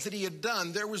things that he had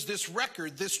done. There was this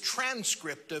record, this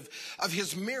transcript of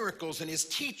his miracles and his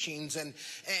teachings. And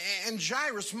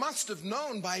Jairus must have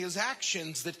known by his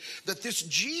actions that this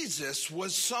Jesus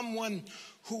was someone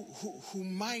who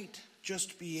might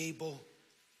just be able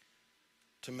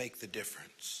to make the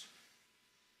difference.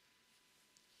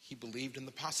 He believed in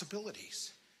the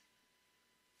possibilities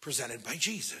presented by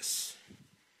Jesus.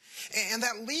 And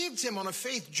that leads him on a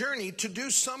faith journey to do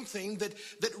something that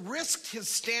risked his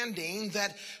standing,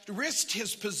 that risked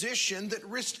his position, that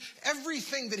risked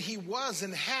everything that he was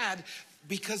and had,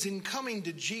 because in coming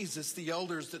to Jesus, the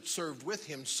elders that served with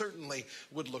him certainly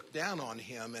would look down on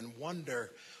him and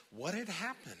wonder what had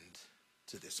happened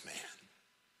to this man.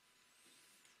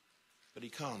 But he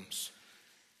comes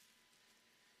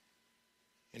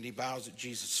and he bows at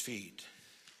Jesus' feet.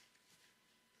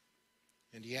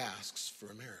 And he asks for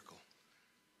a miracle.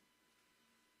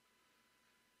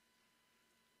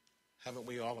 Haven't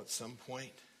we all at some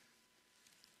point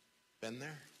been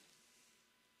there?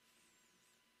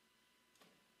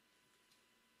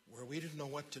 Where we didn't know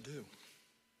what to do.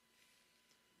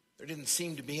 There didn't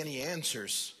seem to be any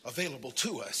answers available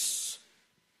to us.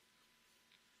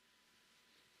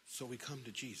 So we come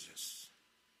to Jesus.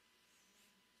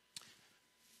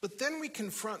 But then we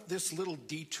confront this little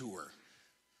detour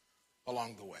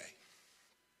along the way.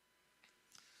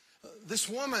 This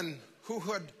woman who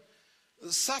had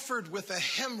suffered with a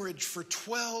hemorrhage for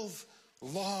 12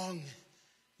 long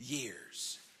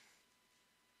years.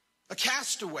 A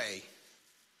castaway,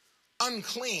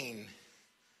 unclean,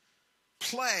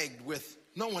 plagued with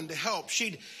no one to help.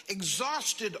 She'd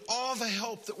exhausted all the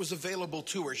help that was available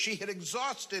to her. She had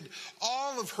exhausted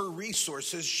all of her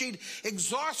resources. She'd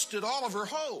exhausted all of her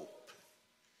hope.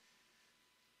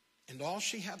 And all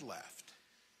she had left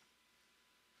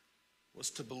was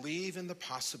to believe in the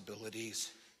possibilities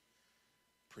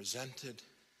presented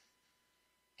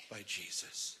by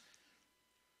Jesus.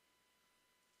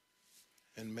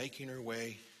 And making her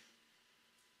way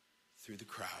through the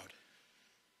crowd,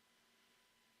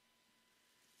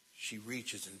 she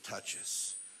reaches and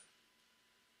touches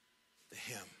the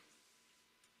hem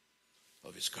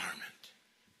of his garment.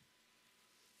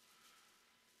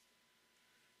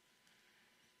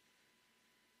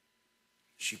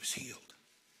 She was healed.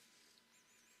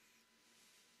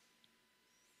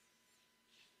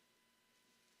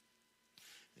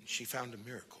 And she found a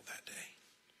miracle that day.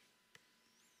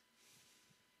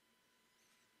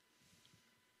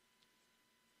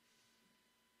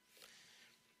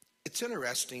 It's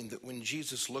interesting that when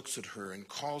Jesus looks at her and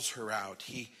calls her out,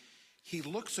 he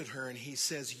looks at her and he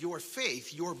says, "Your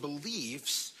faith, your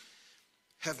beliefs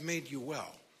have made you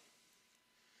well."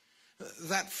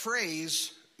 That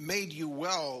phrase, "made you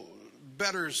well,"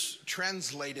 better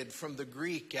translated from the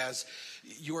Greek as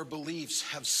your beliefs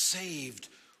have saved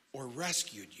or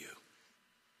rescued you.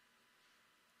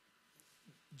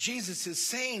 Jesus is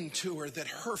saying to her that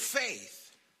her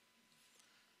faith,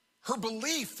 her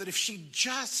belief that if she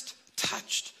just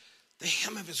touched the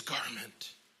hem of his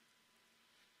garment,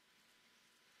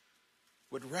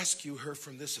 would rescue her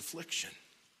from this affliction.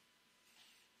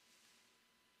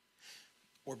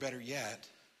 Or better yet,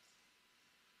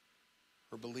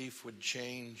 her belief would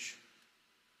change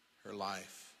her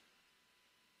life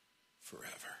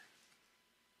forever.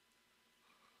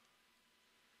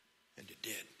 And it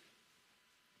did.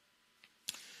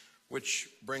 Which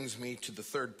brings me to the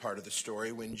third part of the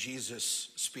story, when Jesus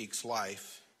speaks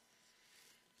life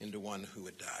into one who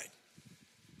had died.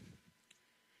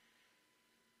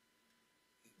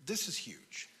 This is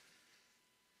huge.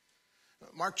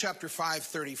 Mark chapter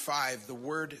 5:35, the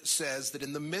word says that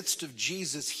in the midst of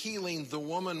Jesus healing the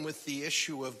woman with the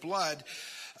issue of blood,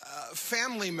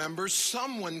 family members,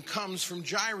 someone comes from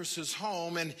Jairus'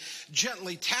 home and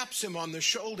gently taps him on the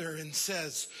shoulder and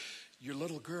says, "Your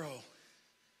little girl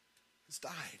has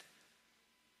died."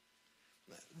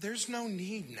 There's no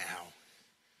need now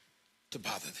to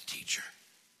bother the teacher.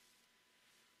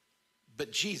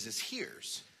 But Jesus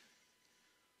hears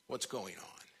what's going on.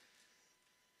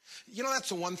 You know, that's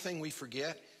the one thing we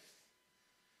forget.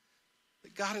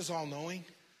 That God is all-knowing.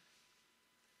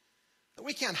 That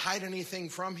we can't hide anything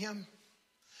from him.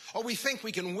 Or we think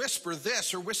we can whisper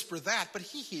this or whisper that, but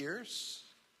he hears.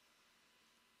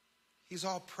 He's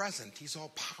all present. He's all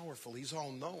powerful. He's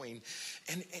all-knowing.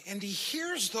 And he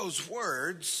hears those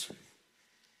words.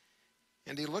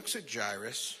 And he looks at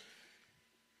Jairus.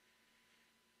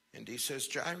 And he says,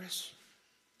 "Jairus,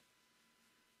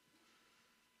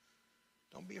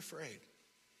 don't be afraid.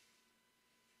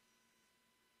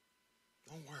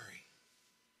 Don't worry.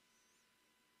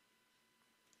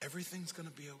 Everything's going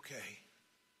to be okay.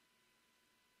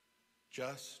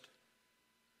 Just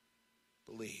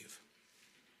believe."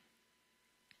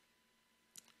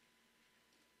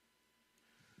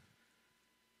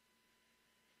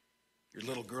 Your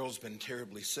little girl's been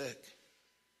terribly sick.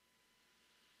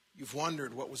 You've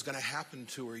wondered what was going to happen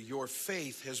to her. Your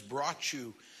faith has brought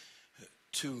you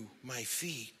to my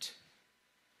feet,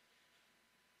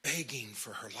 begging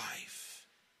for her life.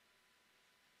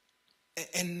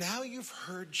 And now you've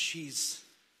heard she's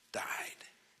died.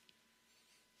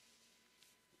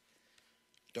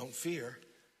 Don't fear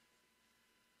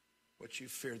what you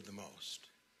feared the most.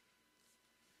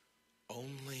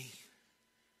 Only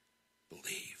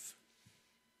believe.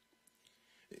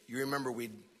 You remember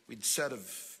we'd said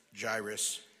of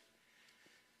Jairus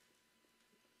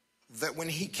that when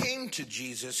he came to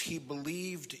Jesus, he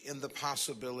believed in the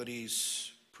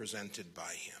possibilities presented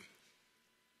by him.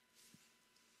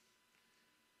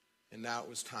 And now it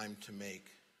was time to make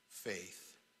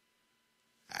faith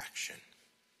action.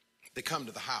 They come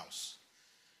to the house,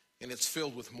 and it's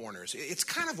filled with mourners. It's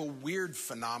kind of a weird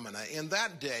phenomena. In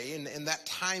that day, in that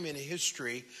time in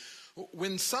history,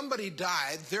 when somebody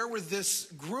died, there were this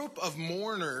group of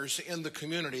mourners in the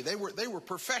community. They were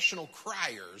professional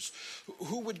criers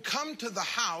who would come to the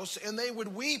house, and they would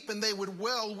weep and they would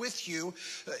wail with you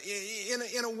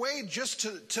in a way just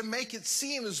to make it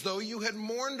seem as though you had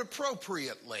mourned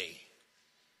appropriately.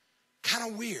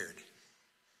 Kind of weird.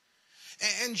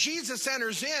 And Jesus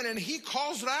enters in and he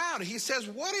calls it out. He says,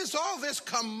 "What is all this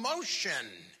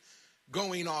commotion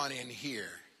going on in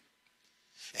here?"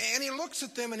 And he looks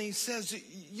at them and he says,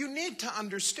 "You need to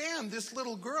understand, this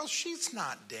little girl, she's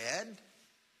not dead.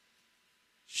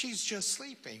 She's just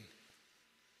sleeping."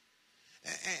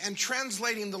 And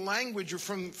translating the language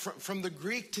from the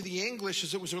Greek to the English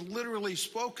as it was literally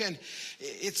spoken,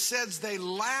 it says they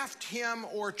laughed him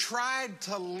or tried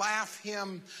to laugh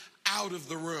him out of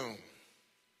the room.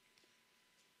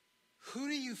 Who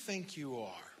do you think you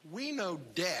are? We know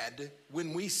dead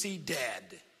when we see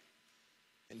dead.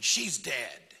 And she's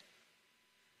dead.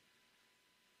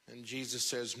 And Jesus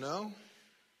says, "No,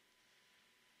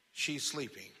 she's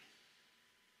sleeping.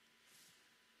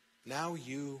 Now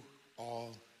you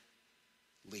all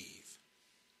leave."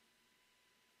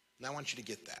 Now I want you to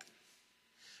get that.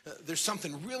 There's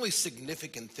something really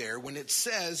significant there when it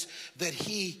says that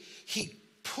he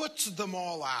puts them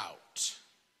all out.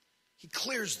 He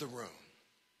clears the room.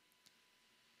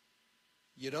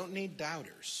 You don't need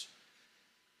doubters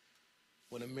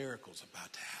when a miracle's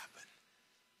about to happen.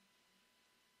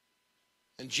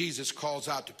 And Jesus calls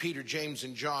out to Peter, James,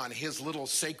 and John, his little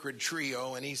sacred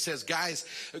trio, and he says, guys,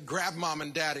 grab mom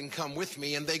and dad and come with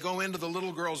me. And they go into the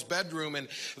little girl's bedroom, and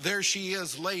there she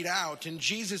is laid out. And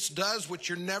Jesus does what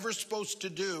you're never supposed to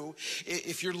do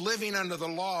if you're living under the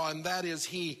law, and that is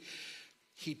he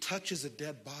touches a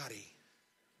dead body.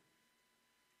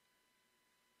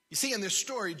 You see, in this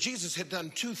story, Jesus had done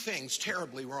two things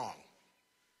terribly wrong.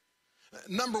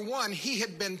 Number one, he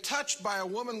had been touched by a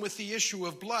woman with the issue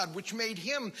of blood, which made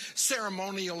him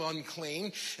ceremonial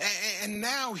unclean, and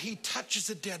now he touches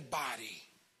a dead body.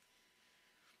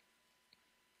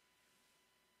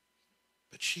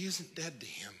 But she isn't dead to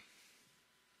him.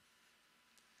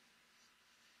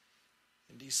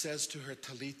 And he says to her,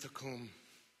 Talitha cum,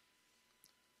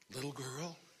 little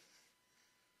girl,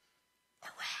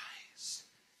 arise.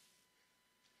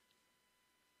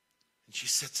 And she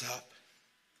sits up.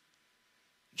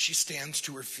 She stands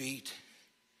to her feet,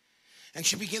 and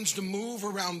she begins to move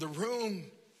around the room,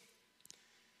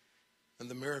 and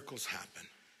the miracles happen.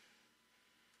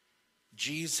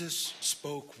 Jesus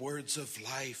spoke words of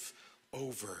life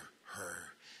over her,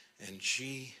 and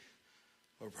she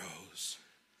arose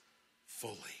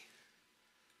fully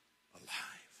alive.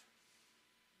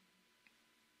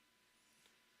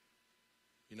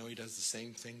 You know, he does the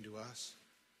same thing to us.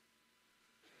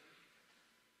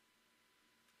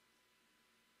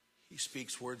 He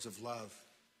speaks words of love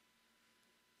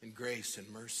and grace and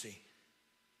mercy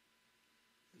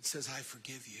and says, I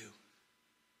forgive you.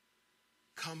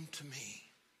 Come to me.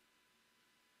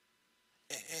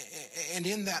 And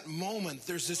in that moment,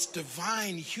 there's this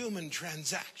divine human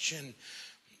transaction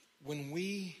when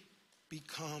we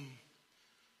become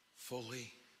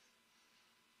fully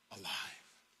alive.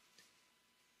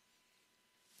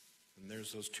 And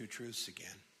there's those two truths again.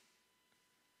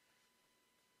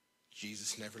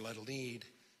 Jesus never let a need,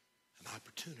 an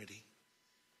opportunity,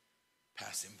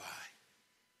 pass him by.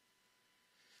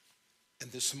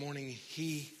 And this morning,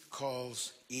 he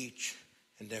calls each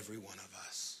and every one of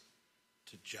us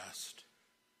to just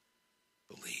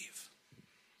believe.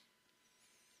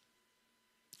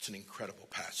 It's an incredible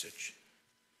passage.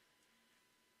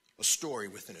 A story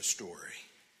within a story.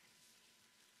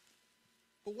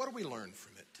 But what do we learn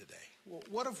from it today? Well,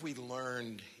 what have we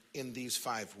learned in these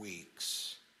 5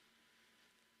 weeks?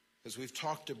 As we've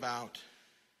talked about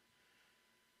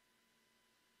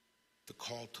the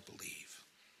call to believe.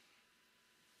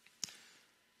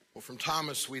 Well, from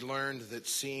Thomas, we learned that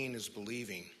seeing is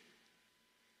believing.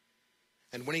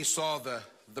 And when he saw the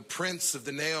prints of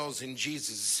the nails in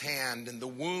Jesus' hand and the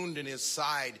wound in his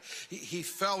side, he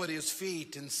fell at his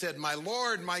feet and said, my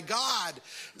Lord, my God,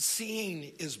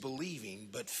 seeing is believing,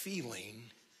 but feeling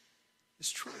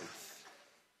is truth.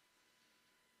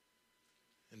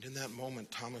 And in that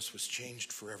moment, Thomas was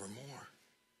changed forevermore.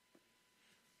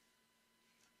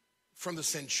 From the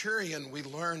centurion, we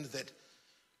learned that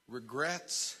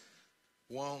regrets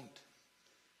won't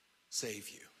save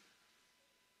you.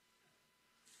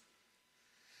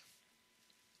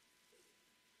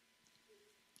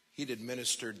 He'd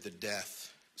administered the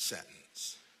death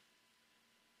sentence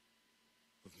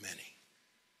of many.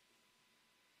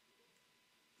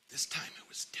 This time it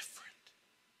was different.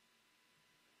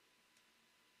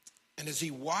 And as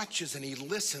he watches and he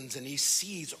listens and he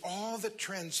sees all that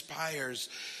transpires,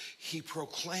 he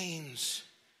proclaims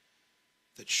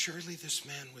that surely this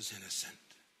man was innocent.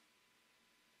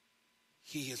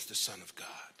 He is the Son of God.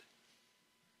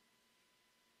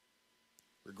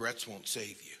 Regrets won't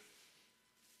save you,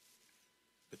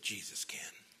 but Jesus can.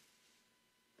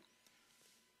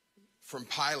 From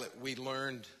Pilate, we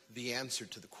learned the answer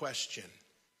to the question,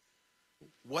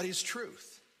 what is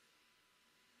truth?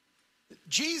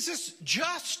 Jesus,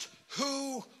 just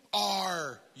who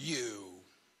are you?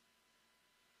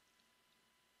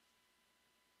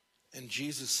 And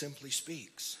Jesus simply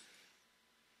speaks.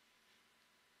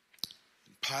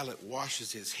 Pilate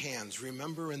washes his hands.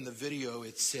 Remember in the video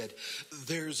it said,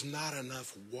 there's not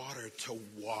enough water to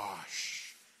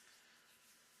wash.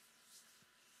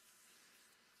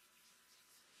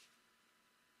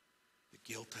 The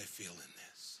guilt I feel in this.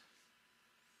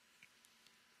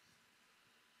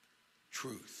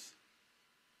 Truth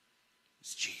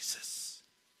is Jesus.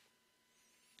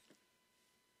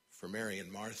 For Mary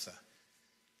and Martha,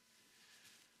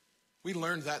 we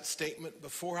learned that statement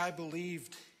before I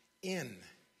believed in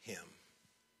him.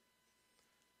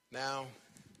 Now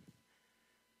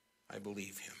I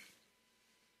believe him.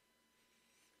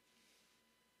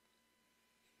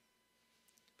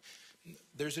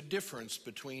 There's a difference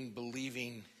between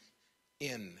believing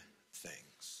in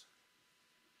things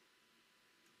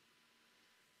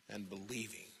and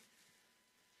believing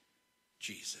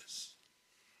Jesus.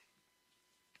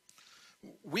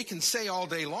 We can say all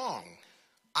day long,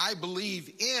 I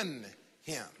believe in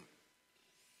him.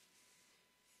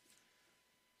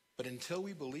 But until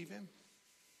we believe him,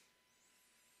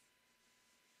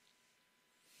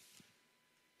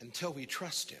 until we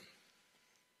trust him,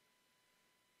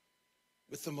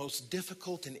 with the most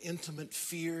difficult and intimate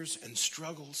fears and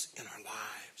struggles in our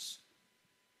lives,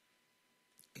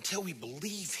 until we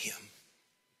believe him,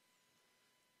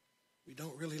 we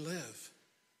don't really live.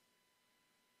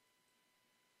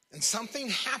 And something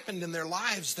happened in their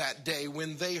lives that day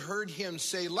when they heard him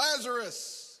say,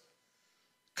 Lazarus,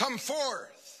 come forth.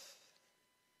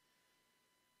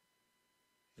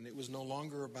 And it was no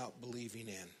longer about believing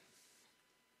in.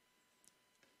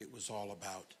 It was all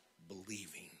about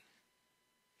believing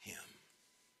him.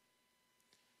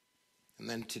 And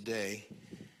then today,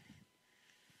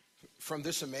 from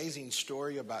this amazing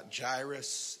story about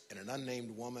Jairus and an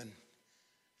unnamed woman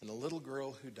and a little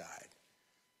girl who died,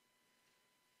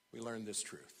 we learn this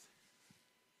truth.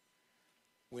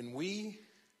 When we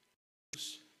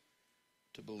choose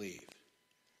to believe,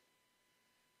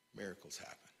 miracles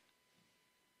happen.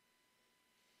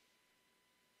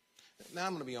 Now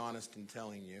I'm going to be honest in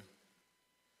telling you,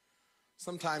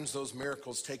 sometimes those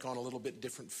miracles take on a little bit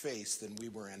different face than we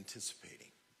were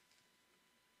anticipating.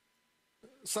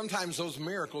 Sometimes those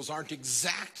miracles aren't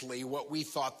exactly what we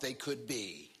thought they could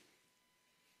be.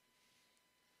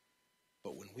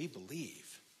 But when we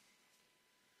believe,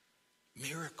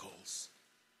 miracles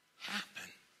happen.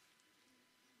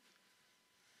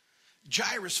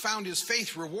 Jairus found his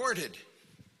faith rewarded.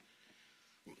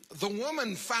 The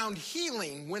woman found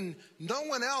healing when no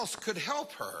one else could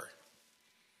help her.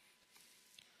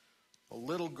 A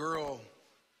little girl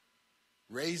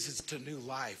raises to new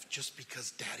life just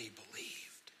because Daddy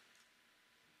believed.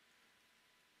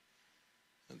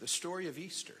 And the story of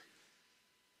Easter,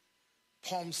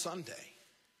 Palm Sunday,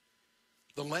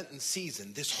 the Lenten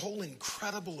season, this whole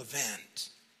incredible event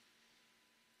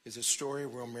is a story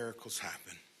where miracles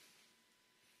happen.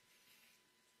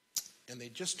 And they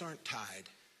just aren't tied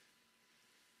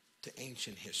to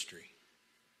ancient history.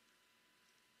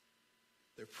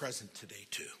 They're present today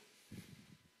too.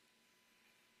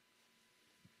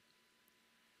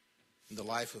 In the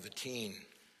life of a teen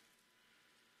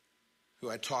who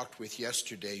I talked with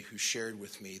yesterday, who shared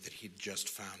with me that he'd just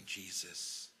found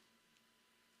Jesus.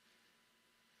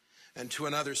 And to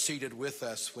another seated with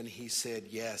us when he said,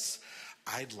 yes,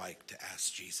 I'd like to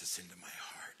ask Jesus into my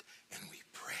heart. And we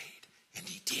prayed, and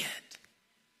he did.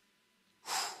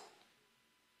 Whew.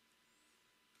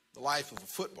 The life of a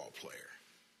football player,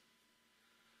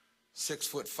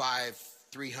 6'5",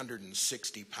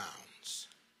 360 pounds,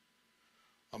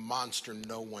 a monster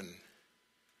no one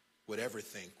would ever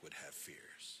think would have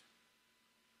fears.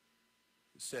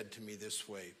 He said to me this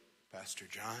way, Pastor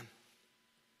John,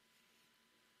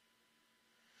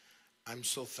 I'm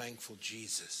so thankful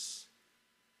Jesus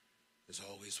is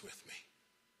always with me.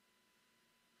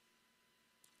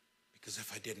 Because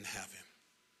if I didn't have him,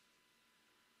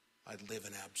 I'd live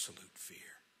in absolute fear.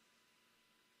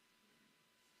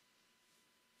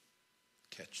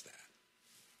 Catch that.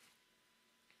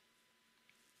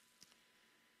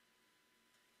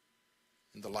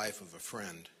 In the life of a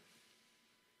friend,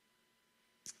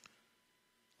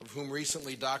 of whom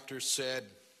recently doctors said,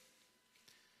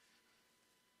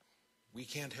 we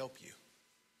can't help you.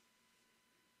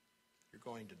 You're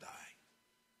going to die.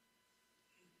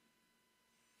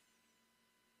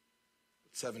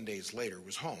 But 7 days later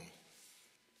was home.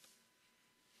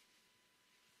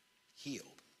 Healed.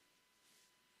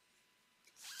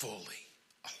 Fully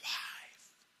alive.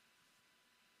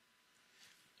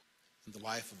 In the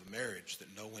life of a marriage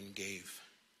that no one gave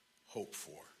hope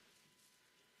for.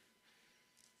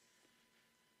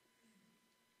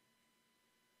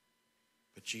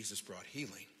 But Jesus brought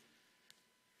healing.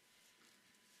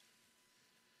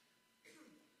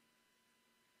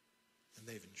 And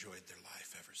they've enjoyed their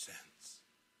life ever since.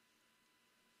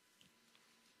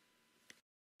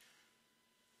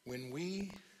 When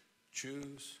we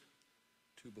choose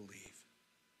to believe,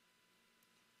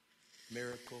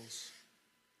 miracles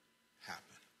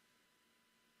happen.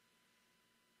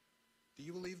 Do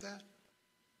you believe that?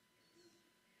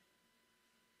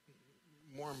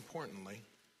 More importantly,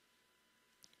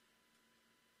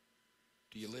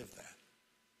 do you live that?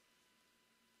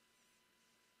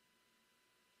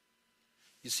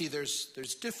 You see,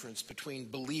 there's difference between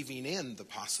believing in the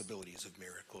possibilities of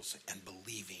miracles and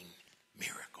believing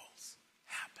miracles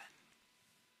happen.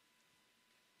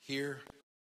 Hear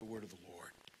the word of the Lord.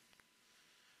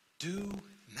 Do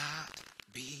not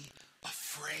be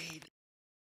afraid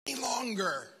any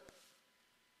longer.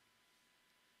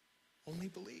 Only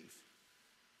believe.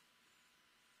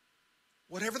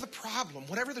 Whatever the problem,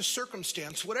 whatever the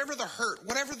circumstance, whatever the hurt,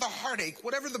 whatever the heartache,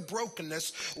 whatever the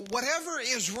brokenness, whatever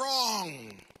is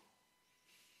wrong,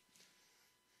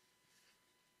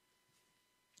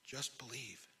 just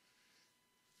believe.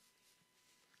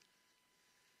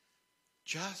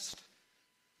 Just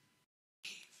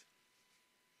believe.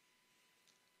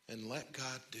 And let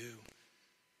God do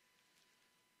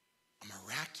a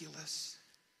miraculous,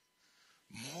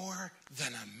 more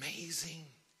than amazing,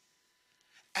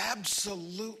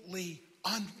 absolutely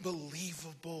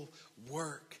unbelievable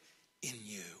work in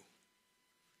you.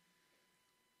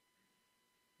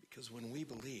 Because when we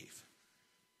believe,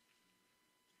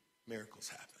 miracles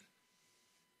happen.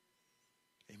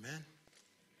 Amen?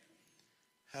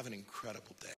 Have an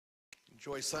incredible day.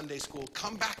 Enjoy Sunday school.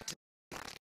 Come back to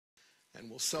and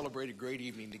we'll celebrate a great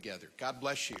evening together. God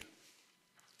bless you.